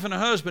got a wife and a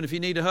husband. If you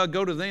need a hug,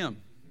 go to them.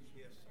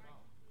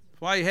 That's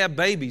why you have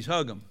babies,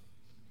 hug them.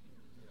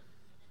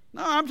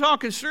 No, I'm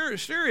talking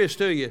serious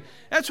to you.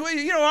 That's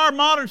why, our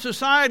modern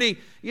society,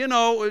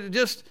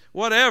 just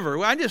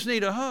whatever. I just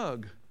need a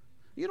hug.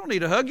 You don't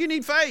need a hug. You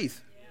need faith.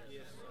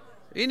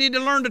 You need to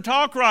learn to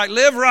talk right,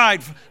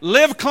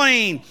 live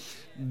clean,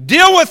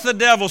 deal with the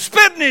devil,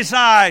 spit in his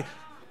eye,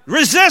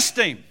 resist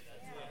him.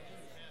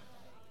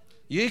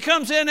 He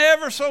comes in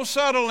ever so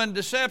subtle and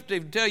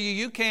deceptive, tell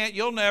you can't,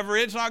 you'll never,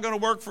 it's not going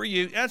to work for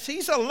you.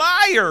 He's a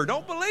liar.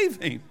 Don't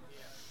believe him.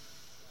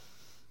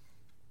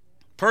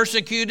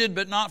 Persecuted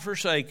but not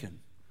forsaken.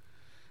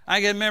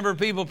 I can remember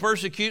people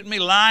persecuting me,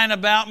 lying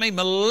about me,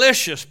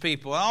 malicious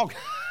people.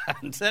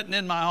 I'm sitting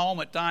in my home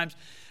at times,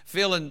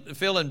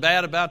 feeling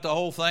bad about the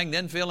whole thing,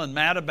 then feeling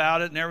mad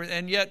about it and everything,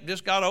 and yet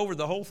just got over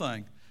the whole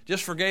thing.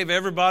 Just forgave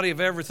everybody of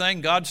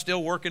everything. God's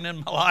still working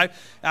in my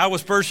life. I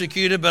was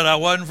persecuted, but I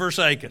wasn't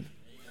forsaken.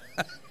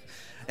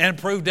 And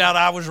proved out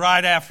I was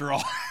right after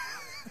all.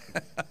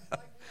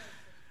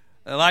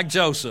 Like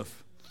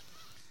Joseph.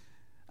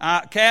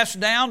 Cast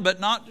down, but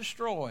not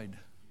destroyed.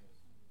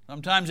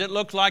 Sometimes it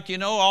looks like,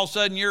 all of a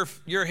sudden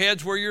your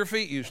head's where your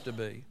feet used to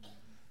be.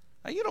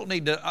 Now, you don't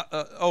need to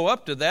owe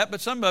up to that,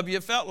 but some of you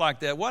felt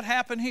like that. What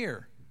happened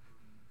here?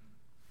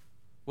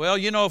 Well,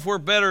 if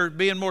we're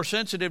being more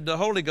sensitive to the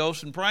Holy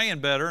Ghost and praying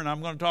better, and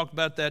I'm going to talk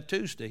about that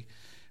Tuesday,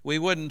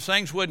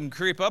 things wouldn't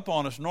creep up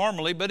on us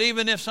normally, but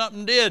even if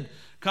something did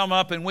come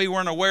up and we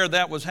weren't aware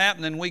that was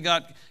happening, we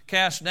got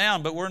cast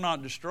down, but we're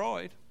not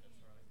destroyed.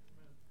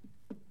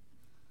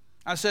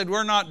 I said,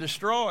 we're not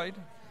destroyed.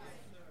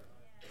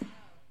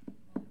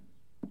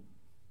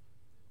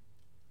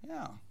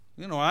 Yeah.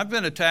 I've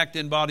been attacked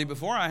in body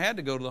before. I had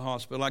to go to the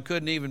hospital. I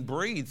couldn't even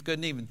breathe,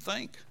 couldn't even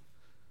think.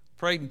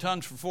 Prayed in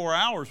tongues for 4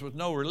 hours with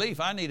no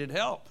relief. I needed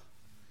help.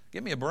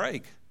 Give me a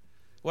break.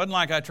 It wasn't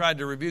like I tried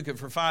to rebuke it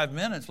for 5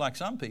 minutes like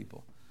some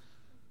people.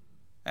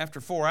 After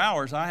 4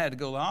 hours, I had to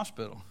go to the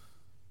hospital.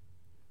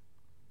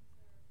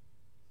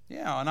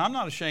 Yeah, and I'm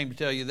not ashamed to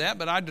tell you that,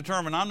 but I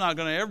determined I'm not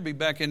going to ever be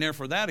back in there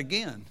for that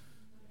again.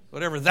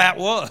 Whatever that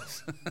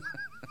was.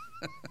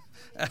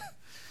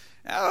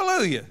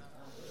 Hallelujah.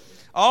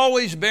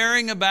 Always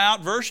bearing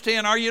about, verse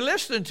 10, are you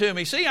listening to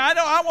me? See,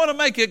 I want to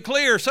make it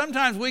clear.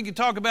 Sometimes we can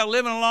talk about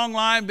living a long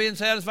life, being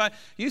satisfied.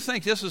 You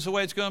think this is the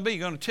way it's going to be.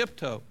 You're going to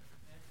tiptoe.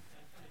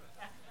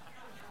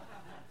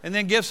 And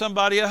then give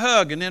somebody a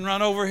hug, and then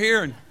run over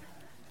here and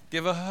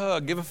give a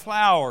hug, give a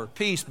flower.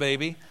 Peace,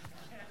 baby.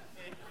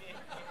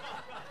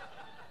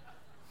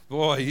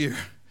 Boy,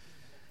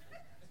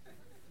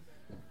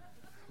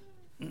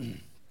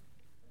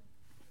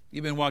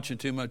 you've been watching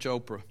too much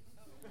Oprah.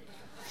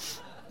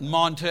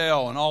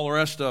 Montel and all the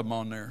rest of them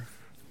on there.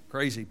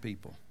 Crazy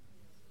people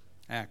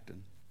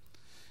acting.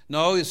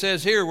 No, it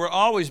says here, we're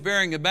always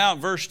bearing about,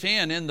 verse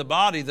 10, in the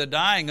body the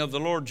dying of the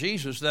Lord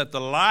Jesus, that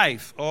the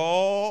life,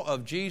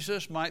 of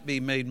Jesus might be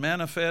made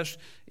manifest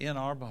in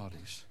our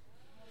bodies.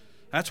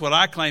 That's what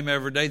I claim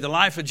every day. The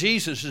life of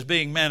Jesus is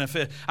being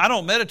manifest. I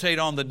don't meditate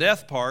on the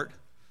death part.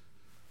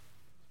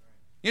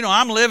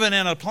 I'm living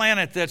in a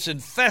planet that's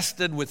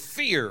infested with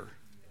fear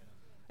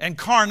and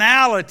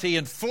carnality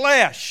and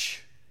flesh.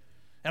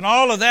 And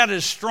all of that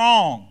is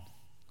strong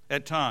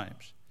at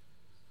times.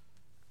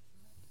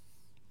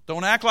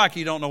 Don't act like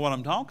you don't know what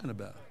I'm talking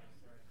about.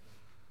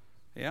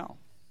 Yeah.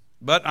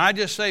 But I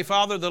just say,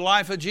 Father, the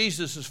life of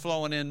Jesus is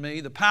flowing in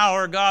me. The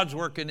power of God's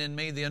working in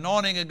me. The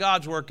anointing of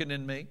God's working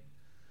in me.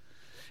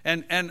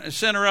 And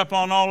center up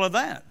on all of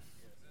that.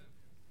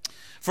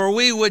 For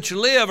we which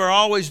live are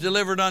always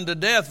delivered unto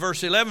death.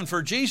 Verse 11,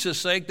 for Jesus'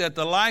 sake, that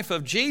the life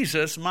of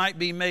Jesus might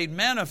be made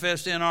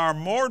manifest in our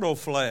mortal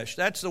flesh.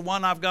 That's the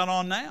one I've got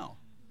on now.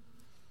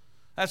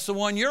 That's the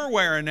one you're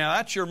wearing now.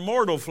 That's your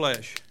mortal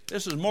flesh.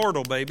 This is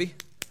mortal, baby.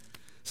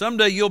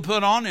 Someday you'll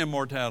put on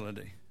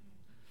immortality.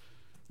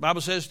 The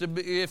Bible says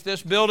if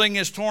this building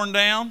is torn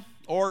down,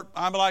 or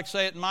I like to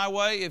say it my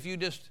way, if you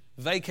just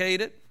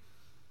vacate it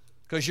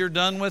because you're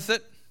done with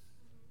it,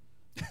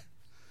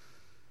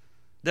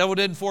 devil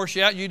didn't force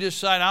you out. You just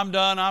decide, I'm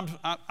done.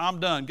 I'm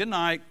done. Good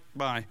night.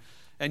 Bye.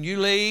 And you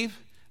leave.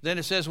 Then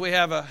it says we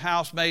have a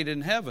house made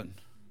in heaven.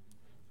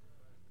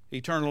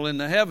 Eternal in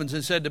the heavens.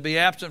 It said to be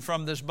absent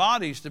from this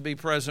body is to be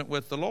present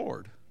with the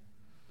Lord.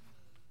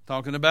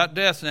 Talking about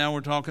death now.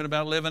 We're talking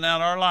about living out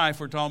our life.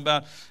 We're talking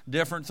about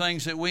different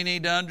things that we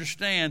need to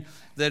understand.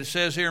 That it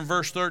says here in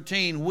verse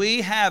 13,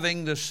 we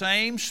having the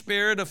same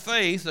spirit of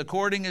faith,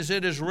 according as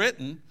it is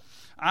written,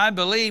 I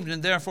believed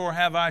and therefore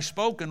have I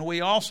spoken. We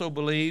also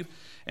believe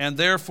and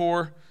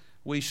therefore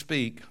we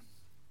speak.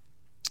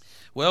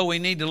 Well, we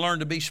need to learn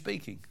to be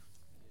speaking.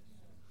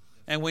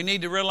 And we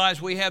need to realize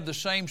we have the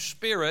same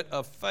spirit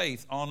of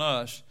faith on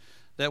us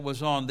that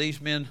was on these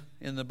men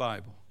in the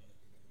Bible.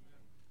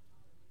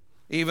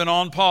 Even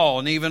on Paul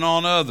and even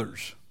on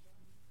others.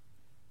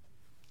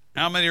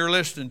 How many are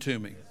listening to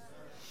me?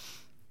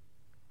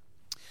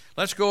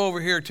 Let's go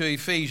over here to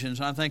Ephesians.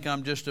 I think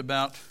I'm just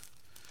about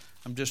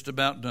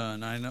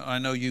done. I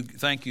know you.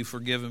 Thank you for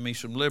giving me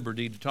some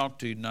liberty to talk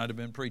to you tonight. I've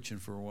been preaching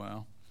for a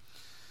while.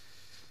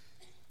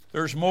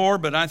 There's more,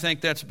 but I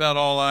think that's about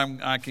all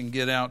I can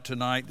get out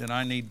tonight that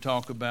I need to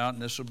talk about,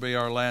 and this will be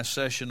our last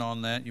session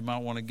on that. You might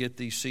want to get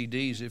these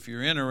CDs if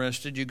you're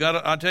interested.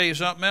 I'll tell you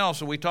something else,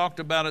 and we talked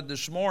about it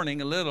this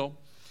morning a little.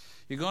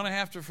 You're going to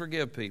have to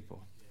forgive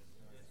people.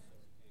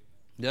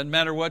 Doesn't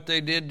matter what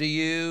they did to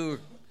you.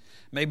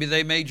 Maybe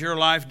they made your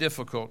life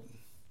difficult,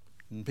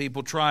 and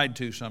people tried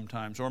to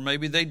sometimes, or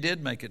maybe they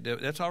did make it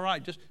difficult. That's all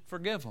right. Just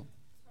forgive them.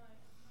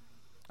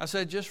 I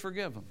said just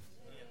forgive them.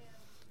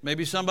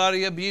 Maybe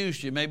somebody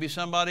abused you. Maybe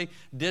somebody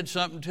did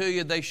something to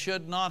you they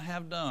should not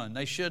have done.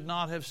 They should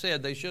not have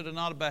said. They should have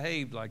not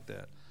behaved like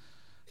that.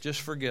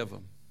 Just forgive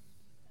them.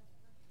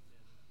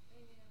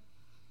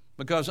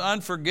 Because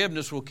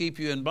unforgiveness will keep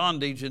you in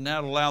bondage, and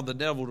that'll allow the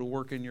devil to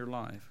work in your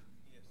life.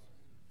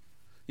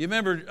 You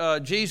remember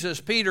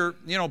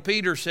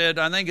Peter said,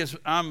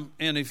 I'm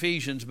in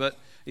Ephesians, but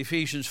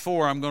Ephesians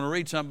 4, I'm going to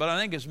read something, but I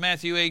think it's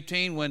Matthew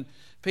 18 when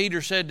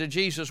Peter said to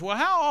Jesus, well,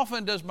 how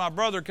often does my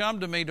brother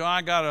come to me? Do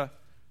I got to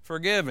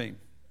forgive him?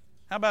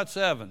 How about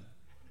 7?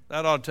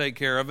 That ought to take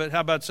care of it. How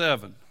about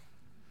 7?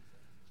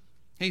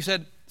 He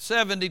said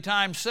 70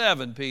 times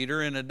 7, Peter,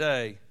 in a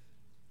day.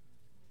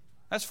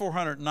 That's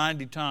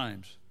 490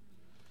 times.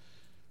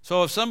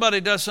 So if somebody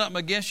does something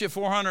against you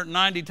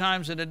 490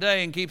 times in a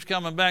day and keeps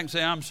coming back and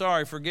saying, I'm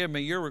sorry, forgive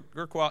me, you're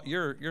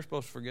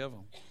supposed to forgive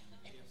them. And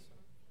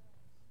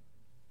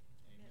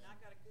I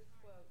got a good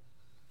quote.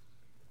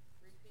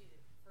 Repeat it.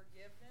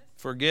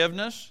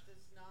 Forgiveness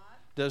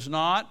does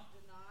not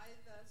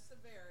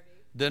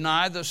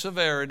deny the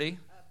severity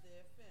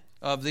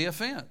of the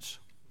offense.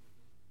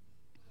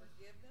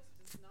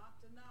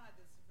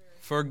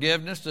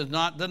 Forgiveness does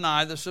not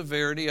deny the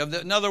severity of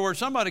the. In other words,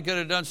 somebody could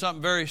have done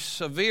something very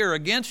severe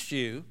against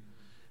you,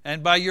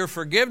 and by your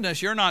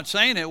forgiveness, you're not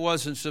saying it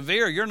wasn't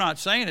severe. You're not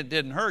saying it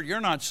didn't hurt. You're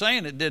not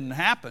saying it didn't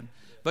happen.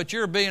 But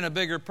you're being a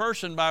bigger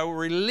person by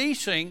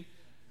releasing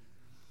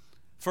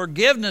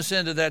forgiveness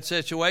into that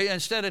situation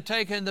instead of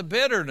taking the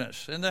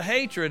bitterness and the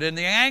hatred and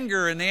the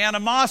anger and the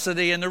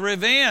animosity and the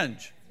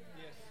revenge.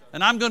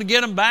 And I'm going to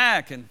get them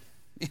back and,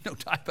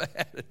 type of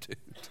attitude.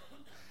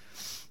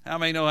 How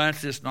many know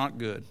that's just not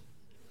good?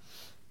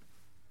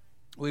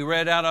 We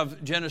read out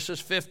of Genesis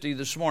 50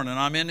 this morning.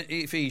 I'm in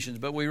Ephesians,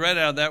 but we read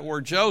out of that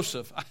word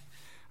Joseph.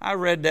 I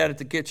read that at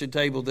the kitchen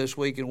table this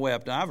week and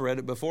wept. Now, I've read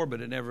it before,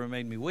 but it never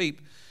made me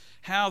weep.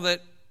 How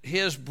that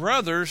his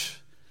brothers,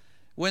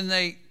 when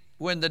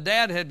the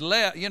dad had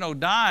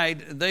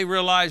died, they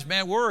realized,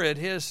 man, we're at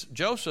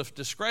Joseph's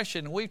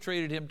discretion, and we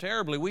treated him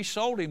terribly. We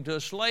sold him to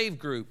a slave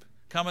group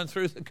coming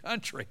through the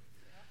country.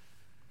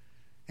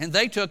 And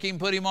they took him,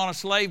 put him on a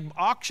slave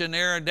auction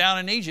there down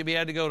in Egypt. He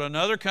had to go to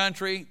another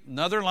country,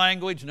 another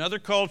language, another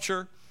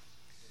culture.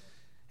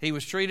 He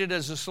was treated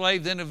as a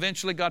slave, then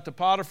eventually got to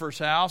Potiphar's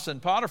house,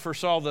 and Potiphar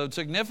saw the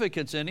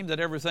significance in him,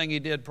 that everything he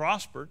did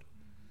prospered,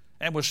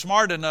 and was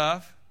smart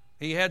enough.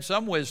 He had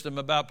some wisdom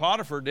about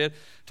Potiphar did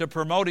to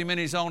promote him in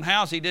his own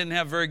house. He didn't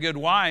have a very good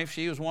wife.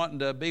 She was wanting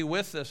to be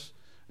with this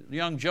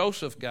young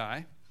Joseph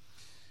guy.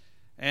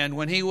 And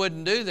when he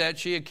wouldn't do that,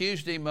 she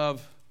accused him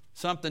of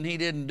something he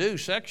didn't do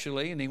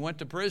sexually, and he went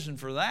to prison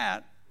for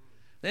that.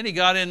 Then he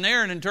got in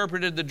there and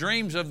interpreted the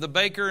dreams of the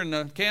baker and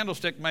the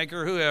candlestick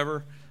maker,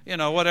 whoever,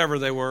 whatever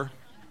they were.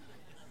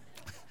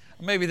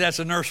 Maybe that's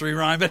a nursery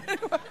rhyme, but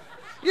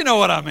you know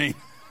what I mean.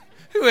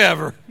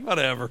 Whoever,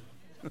 whatever.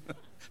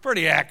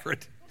 Pretty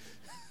accurate.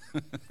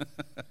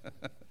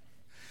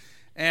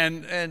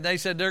 And he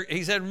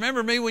said,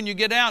 remember me when you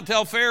get out,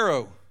 tell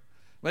Pharaoh.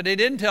 But they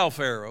didn't tell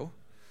Pharaoh.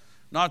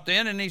 Not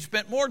then, and he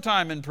spent more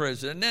time in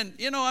prison. And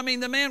then,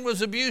 the man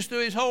was abused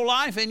through his whole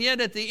life, and yet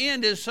at the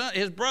end,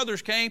 his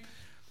brothers came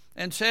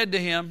and said to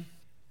him,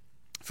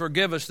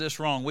 forgive us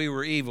this wrong. We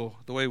were evil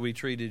the way we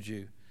treated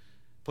you.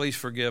 Please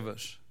forgive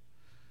us.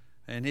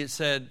 And he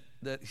said,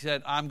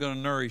 I'm going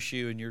to nourish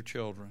you and your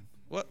children.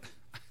 What?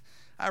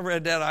 I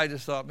read that, I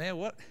just thought, man,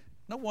 what?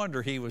 No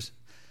wonder he was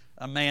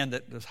a man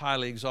that was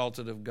highly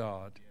exalted of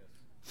God.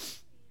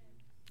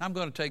 I'm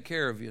going to take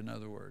care of you, in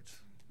other words.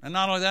 And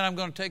not only that, I'm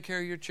going to take care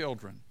of your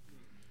children.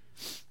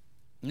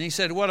 And he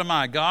said, what am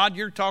I, God?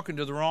 You're talking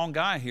to the wrong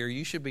guy here.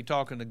 You should be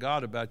talking to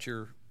God about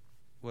your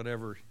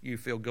whatever you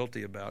feel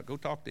guilty about. Go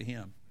talk to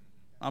him.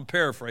 I'm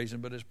paraphrasing,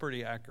 but it's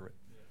pretty accurate.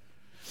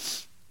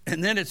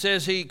 And then it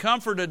says he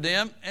comforted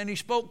them and he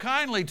spoke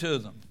kindly to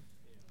them.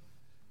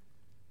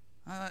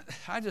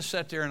 I just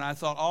sat there and I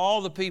thought,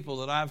 all the people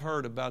that I've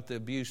heard about the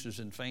abuses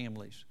in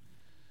families,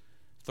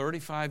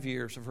 35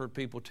 years I've heard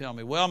people tell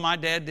me, well, my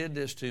dad did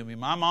this to me,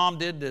 my mom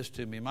did this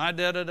to me, my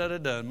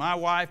da-da-da-da-da, my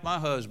wife, my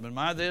husband,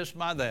 my this,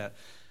 my that.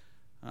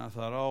 And I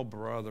thought, oh,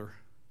 brother.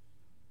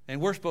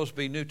 And we're supposed to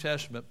be New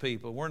Testament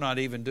people. We're not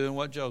even doing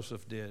what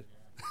Joseph did.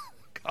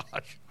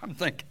 Gosh, I'm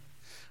thinking.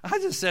 I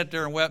just sat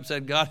there and wept and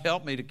said, God,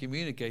 help me to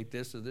communicate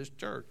this to this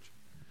church.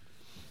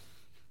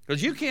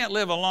 Because you can't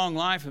live a long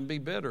life and be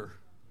bitter.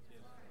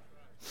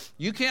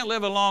 You can't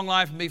live a long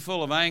life and be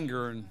full of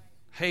anger and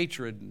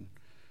hatred.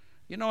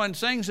 And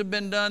things have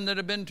been done that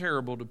have been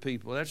terrible to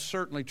people. That's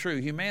certainly true.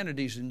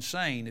 Humanity's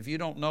insane. If you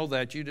don't know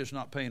that, you're just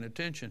not paying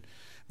attention.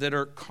 That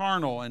are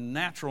carnal and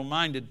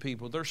natural-minded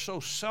people. They're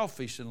so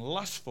selfish and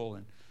lustful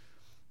and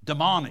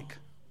demonic.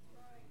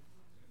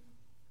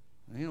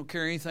 They don't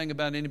care anything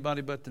about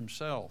anybody but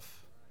themselves.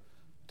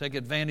 Take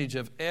advantage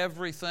of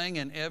everything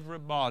and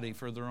everybody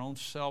for their own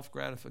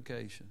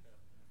self-gratification.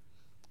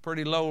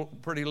 Pretty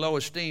low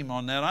esteem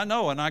on that. I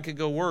know, and I could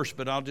go worse,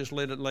 but I'll just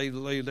let it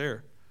lay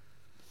there.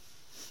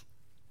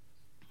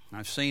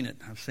 I've seen it.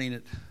 I've seen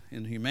it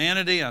in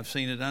humanity. I've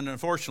seen it,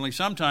 unfortunately,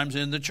 sometimes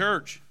in the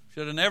church.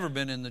 Should have never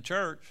been in the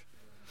church.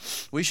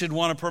 We should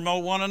want to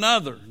promote one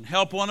another and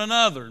help one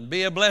another and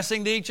be a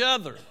blessing to each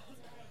other.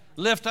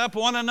 Lift up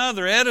one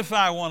another,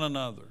 edify one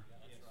another.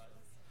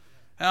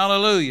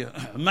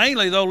 Hallelujah.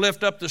 Mainly, though,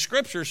 lift up the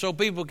Scripture so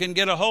people can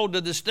get a hold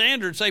of the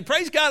standard. Say,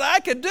 praise God, I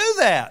could do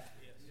that.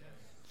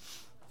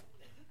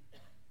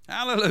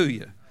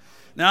 Hallelujah.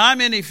 Now,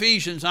 I'm in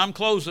Ephesians. I'm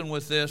closing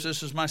with this.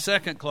 This is my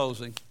second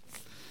closing.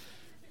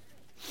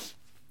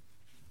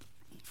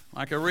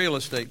 Like a real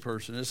estate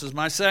person. This is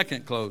my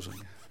second closing.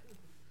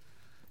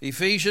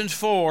 Ephesians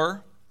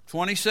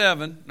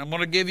 4:27. I'm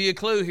going to give you a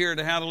clue here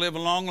to how to live a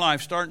long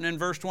life, starting in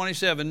verse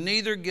 27.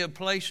 Neither give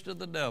place to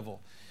the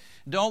devil.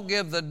 Don't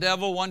give the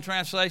devil, one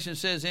translation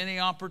says, any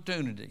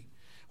opportunity.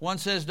 One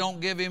says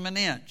don't give him an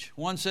inch.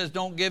 One says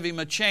don't give him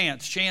a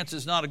chance. Chance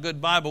is not a good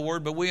Bible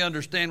word, but we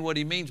understand what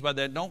he means by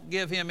that. Don't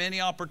give him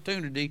any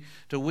opportunity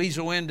to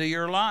weasel into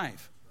your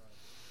life.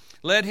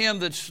 Let him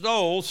that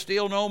stole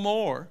steal no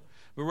more,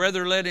 but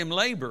rather let him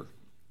labor,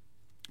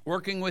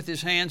 working with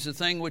his hands the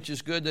thing which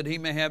is good that he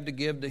may have to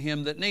give to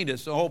him that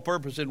needeth. The whole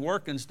purpose in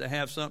working is to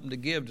have something to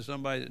give to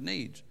somebody that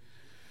needs.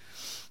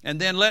 And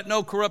then let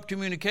no corrupt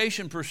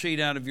communication proceed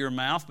out of your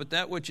mouth, but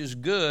that which is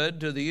good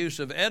to the use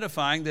of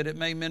edifying, that it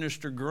may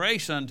minister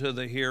grace unto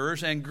the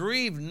hearers. And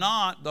grieve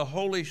not the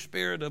Holy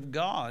Spirit of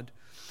God,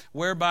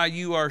 whereby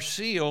you are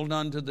sealed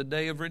unto the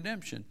day of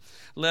redemption.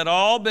 Let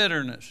all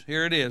bitterness,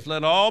 here it is,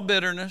 let all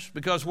bitterness,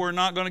 because we're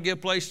not going to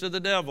give place to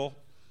the devil,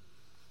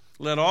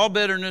 let all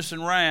bitterness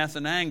and wrath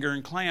and anger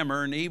and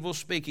clamor and evil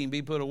speaking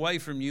be put away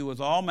from you with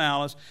all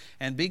malice,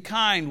 and be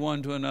kind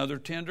one to another,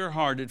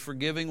 tender-hearted,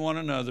 forgiving one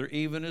another,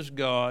 even as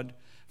God,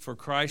 for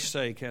Christ's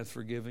sake, hath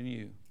forgiven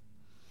you.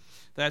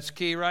 That's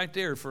key right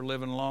there for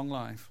living a long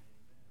life.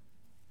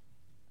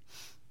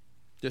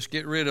 Just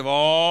get rid of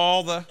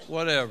all the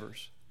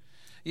whatevers.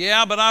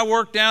 Yeah, but I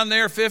worked down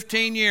there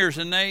 15 years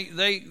and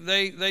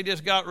they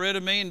just got rid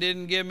of me and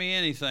didn't give me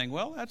anything.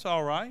 Well, that's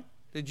all right.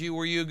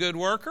 Were you a good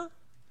worker?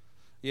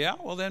 Yeah,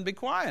 well then be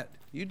quiet.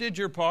 You did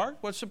your part.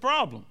 What's the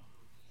problem?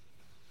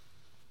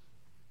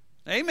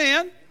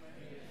 Amen.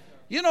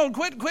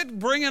 Quit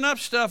bringing up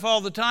stuff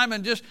all the time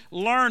and just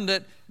learn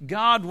that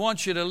God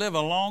wants you to live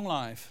a long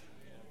life.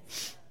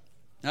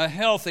 A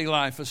healthy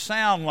life, a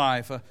sound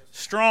life, a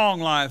strong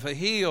life, a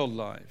healed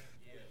life.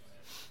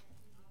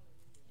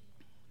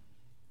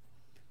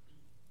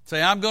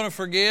 Say, I'm going to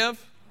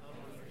forgive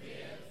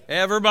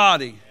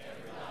everybody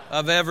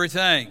of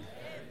everything.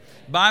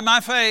 By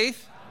my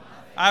faith,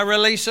 I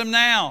release them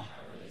now.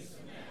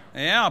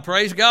 Yeah,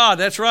 praise God.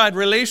 That's right.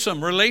 Release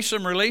them, release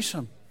them, release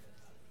them.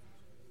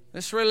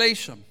 Let's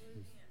release them.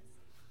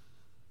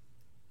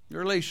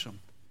 Release them.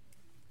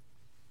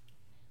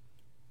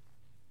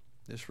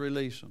 Just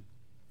release them.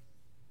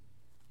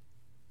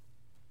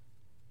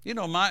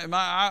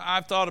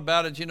 I've thought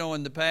about it,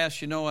 in the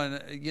past,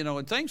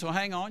 and things will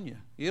hang on you.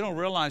 You don't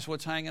realize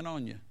what's hanging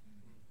on you.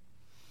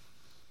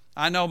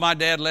 I know my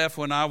dad left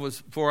before I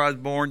was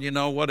born,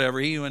 whatever.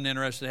 He wasn't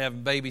interested in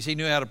having babies. He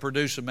knew how to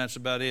produce them. That's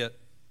about it.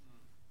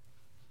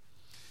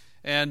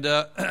 And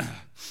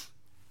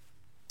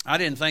I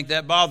didn't think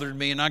that bothered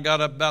me. And I got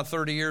up about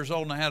 30 years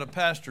old and I had a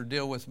pastor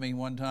deal with me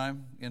one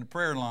time in a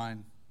prayer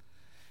line.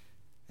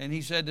 And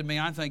he said to me,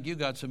 I think you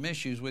got some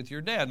issues with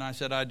your dad. And I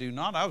said, I do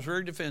not. I was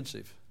very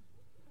defensive.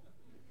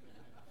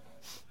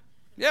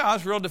 Yeah, I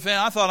was real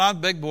defensive. I thought I'm a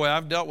big boy.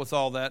 I've dealt with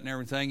all that and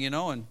everything,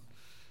 And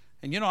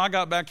I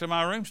got back to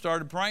my room,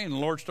 started praying, and the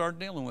Lord started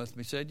dealing with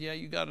me. He said, yeah,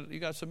 you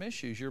got some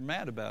issues. You're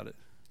mad about it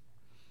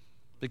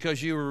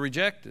because you were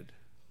rejected.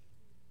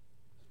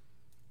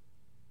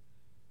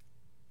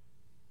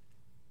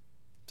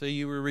 See,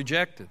 you were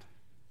rejected.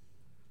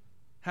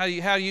 How do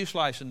you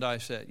slice and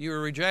dice that? You were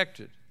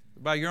rejected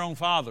by your own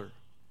father.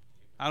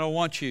 I don't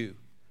want you.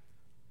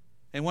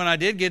 And when I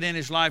did get in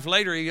his life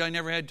later, I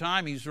never had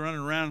time. He's running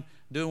around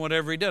doing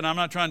whatever he did. I'm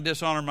not trying to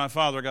dishonor my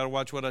father. I've got to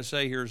watch what I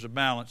say here as a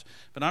balance.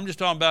 But I'm just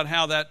talking about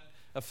how that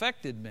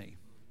affected me.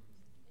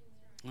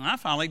 And I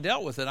finally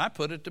dealt with it. I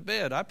put it to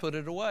bed. I put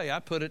it away. I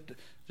put it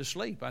to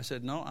sleep. I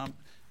said, no,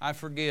 I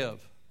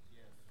forgive.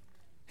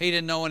 He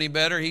didn't know any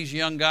better. He's a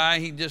young guy.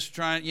 He just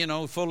trying,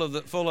 full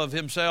of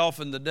himself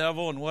and the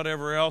devil and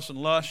whatever else and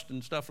lust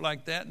and stuff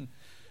like that. And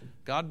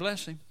God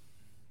bless him.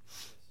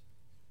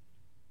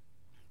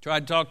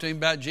 Tried to talk to him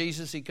about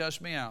Jesus. He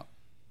cussed me out.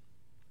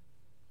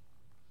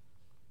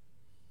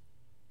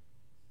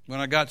 When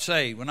I got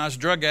saved, when I was a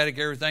drug addict,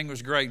 everything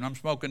was great. When I'm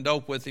smoking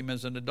dope with him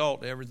as an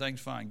adult,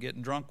 everything's fine.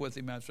 Getting drunk with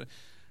him, I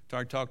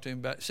tried to talk to him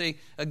about. See,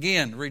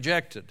 again,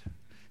 rejected.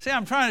 See,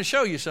 I'm trying to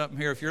show you something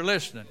here if you're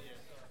listening.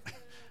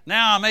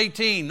 Now I'm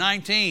 18,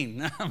 19.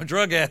 Now I'm a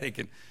drug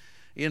addict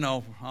and,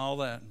 all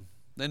that.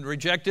 Then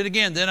rejected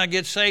again. Then I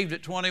get saved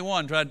at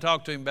 21. Tried to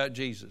talk to him about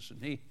Jesus.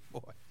 And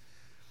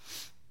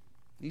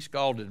he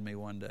scalded me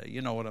one day.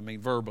 You know what I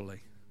mean, verbally.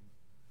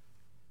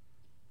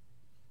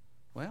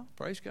 Well,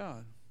 praise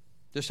God.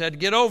 Just had to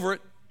get over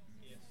it.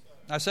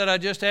 I said I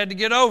just had to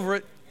get over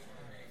it.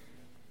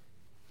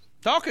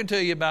 Talking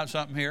to you about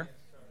something here.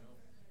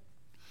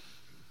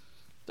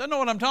 Don't know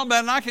what I'm talking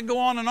about, and I can go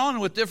on and on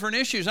with different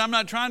issues. I'm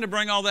not trying to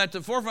bring all that to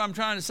the forefront. I'm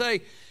trying to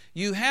say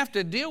you have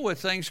to deal with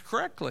things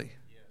correctly.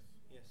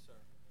 Yes, sir.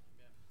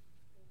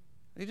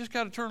 You just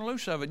got to turn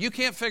loose of it. You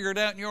can't figure it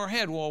out in your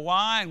head. Well,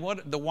 why and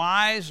what the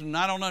whys, and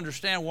I don't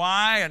understand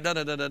why, and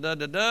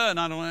and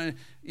I don't.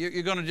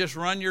 You're going to just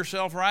run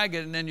yourself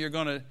ragged, and then you're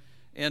going to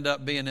end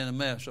up being in a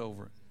mess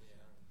over it.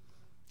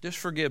 Just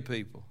forgive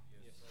people.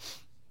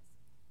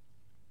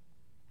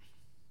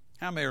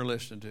 How many are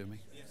listening to me?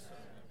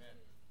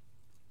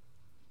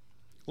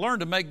 Learn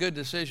to make good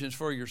decisions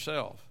for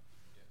yourself.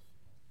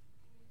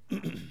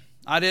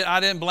 I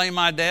didn't blame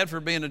my dad for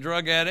being a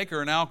drug addict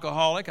or an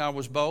alcoholic. I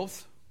was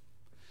both.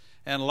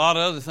 And a lot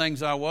of other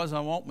things I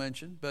won't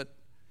mention. But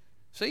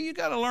see, you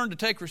got to learn to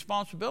take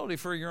responsibility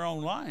for your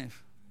own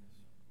life.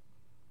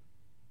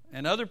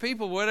 And other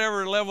people,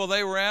 whatever level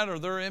they were at, or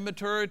their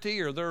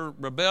immaturity, or their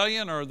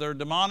rebellion, or their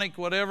demonic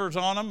whatever's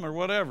on them, or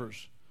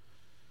whatever's,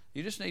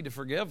 you just need to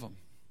forgive them.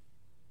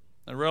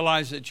 And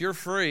realize that you're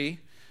free.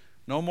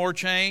 No more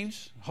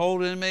chains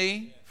holding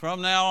me.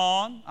 From now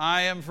on,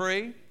 I am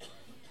free.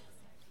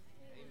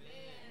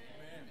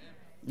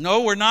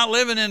 No, we're not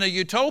living in a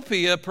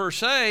utopia per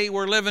se.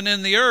 We're living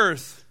in the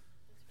earth.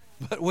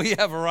 But we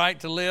have a right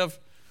to live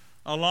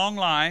a long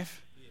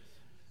life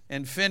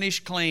and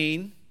finish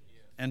clean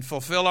and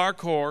fulfill our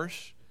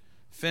course,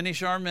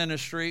 finish our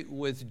ministry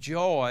with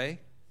joy,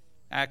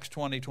 Acts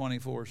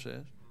 20:24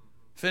 says.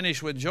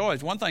 Finish with joy.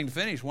 It's one thing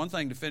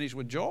to finish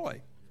with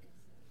joy.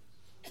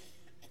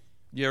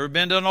 You ever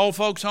been to an old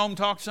folks' home,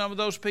 talk to some of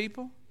those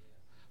people?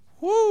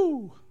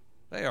 Whoo!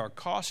 They are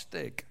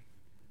caustic.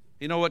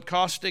 You know what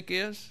caustic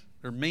is?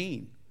 They're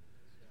mean.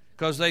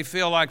 Because they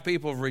feel like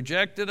people have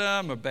rejected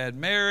them, a bad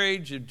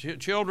marriage,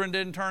 children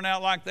didn't turn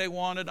out like they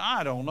wanted.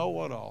 I don't know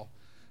what all.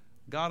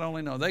 God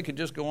only knows. They could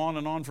just go on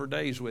and on for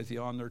days with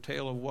you on their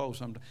tale of woe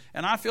sometimes.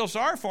 And I feel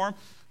sorry for them,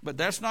 but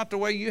that's not the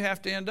way you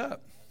have to end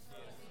up.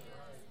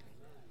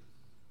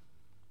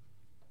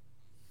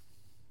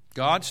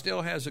 God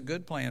still has a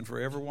good plan for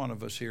every one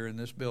of us here in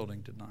this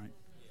building tonight.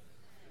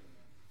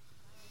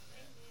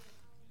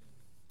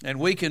 And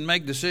we can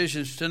make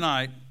decisions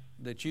tonight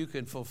that you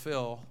can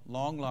fulfill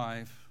long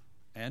life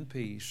and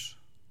peace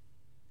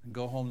and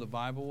go home the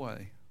Bible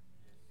way.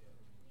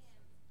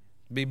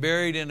 Be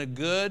buried in a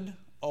good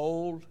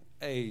old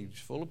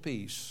age, full of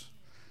peace.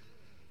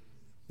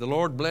 The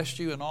Lord blessed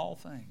you in all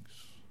things.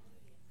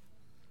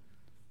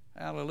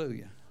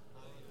 Hallelujah.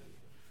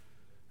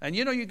 And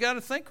you got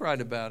to think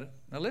right about it.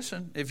 Now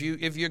listen, if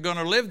you're going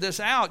to live this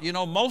out,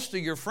 most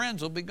of your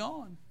friends will be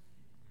gone.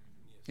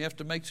 You have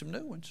to make some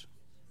new ones.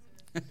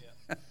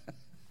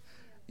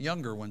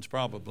 Younger ones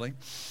probably.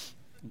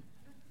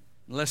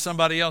 Unless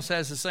somebody else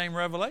has the same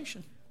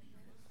revelation.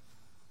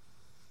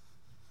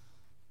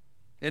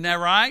 Isn't that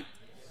right?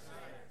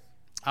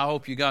 I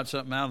hope you got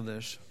something out of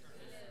this.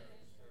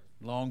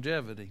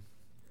 Longevity.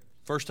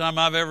 First time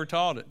I've ever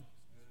taught it.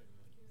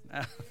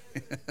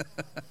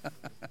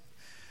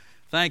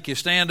 Thank you.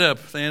 Stand up.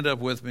 Stand up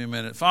with me a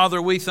minute.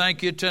 Father, we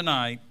thank you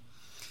tonight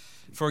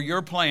for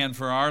your plan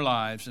for our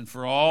lives and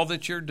for all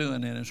that you're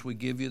doing in us. We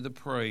give you the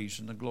praise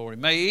and the glory.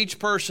 May each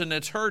person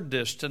that's heard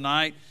this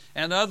tonight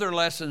and other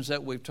lessons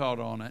that we've taught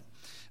on it,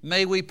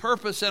 may we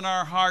purpose in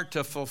our heart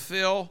to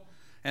fulfill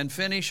and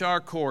finish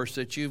our course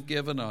that you've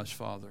given us,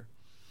 Father.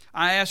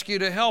 I ask you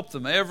to help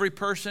them, every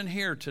person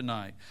here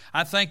tonight.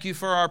 I thank you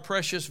for our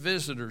precious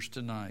visitors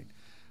tonight.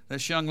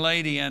 This young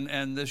lady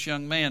and this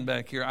young man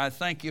back here, I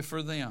thank you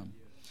for them.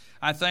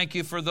 I thank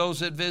you for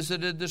those that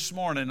visited this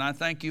morning. I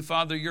thank you,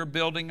 Father, you're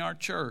building our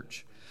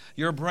church.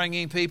 You're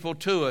bringing people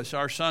to us,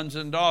 our sons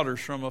and daughters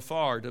from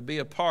afar, to be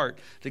a part,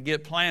 to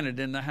get planted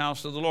in the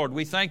house of the Lord.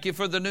 We thank you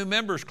for the new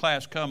members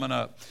class coming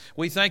up.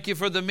 We thank you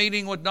for the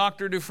meeting with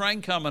Dr.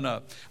 Dufresne coming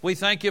up. We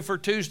thank you for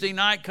Tuesday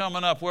night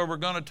coming up, where we're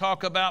going to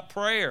talk about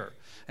prayer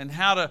and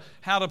how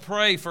to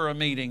pray for a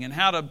meeting, and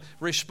how to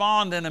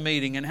respond in a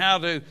meeting, and how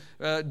to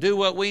do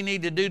what we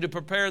need to do to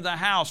prepare the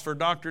house for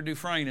Dr.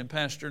 Dufresne and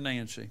Pastor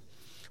Nancy.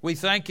 We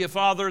thank you,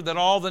 Father, that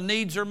all the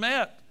needs are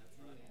met.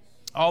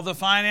 All the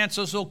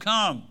finances will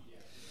come.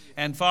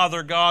 And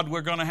Father God,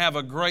 we're going to have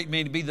a great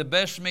meeting, be the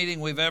best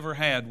meeting we've ever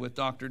had with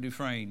Dr.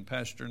 Dufresne,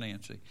 Pastor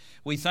Nancy.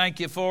 We thank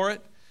you for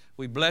it.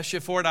 We bless you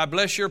for it. I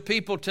bless your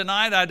people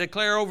tonight. I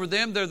declare over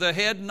them they're the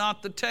head,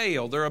 not the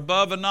tail. They're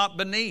above and not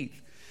beneath.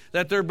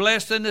 That they're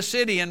blessed in the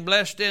city and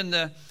blessed in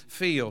the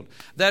field.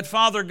 That,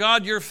 Father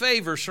God, your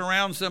favor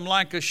surrounds them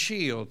like a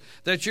shield.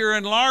 That you're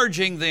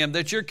enlarging them,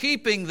 that you're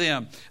keeping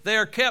them. They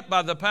are kept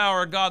by the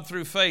power of God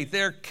through faith.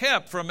 They're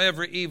kept from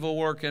every evil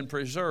work and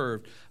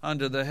preserved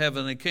unto the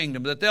heavenly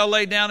kingdom. That they'll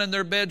lay down in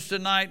their beds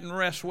tonight and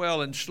rest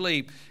well and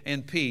sleep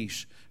in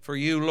peace. For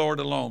you, Lord,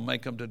 alone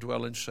make them to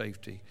dwell in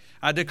safety.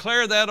 I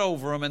declare that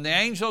over them, and the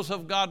angels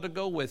of God to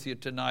go with you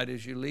tonight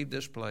as you leave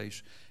this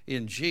place.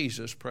 In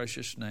Jesus'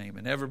 precious name.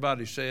 And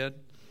everybody said,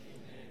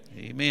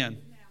 Amen. Amen.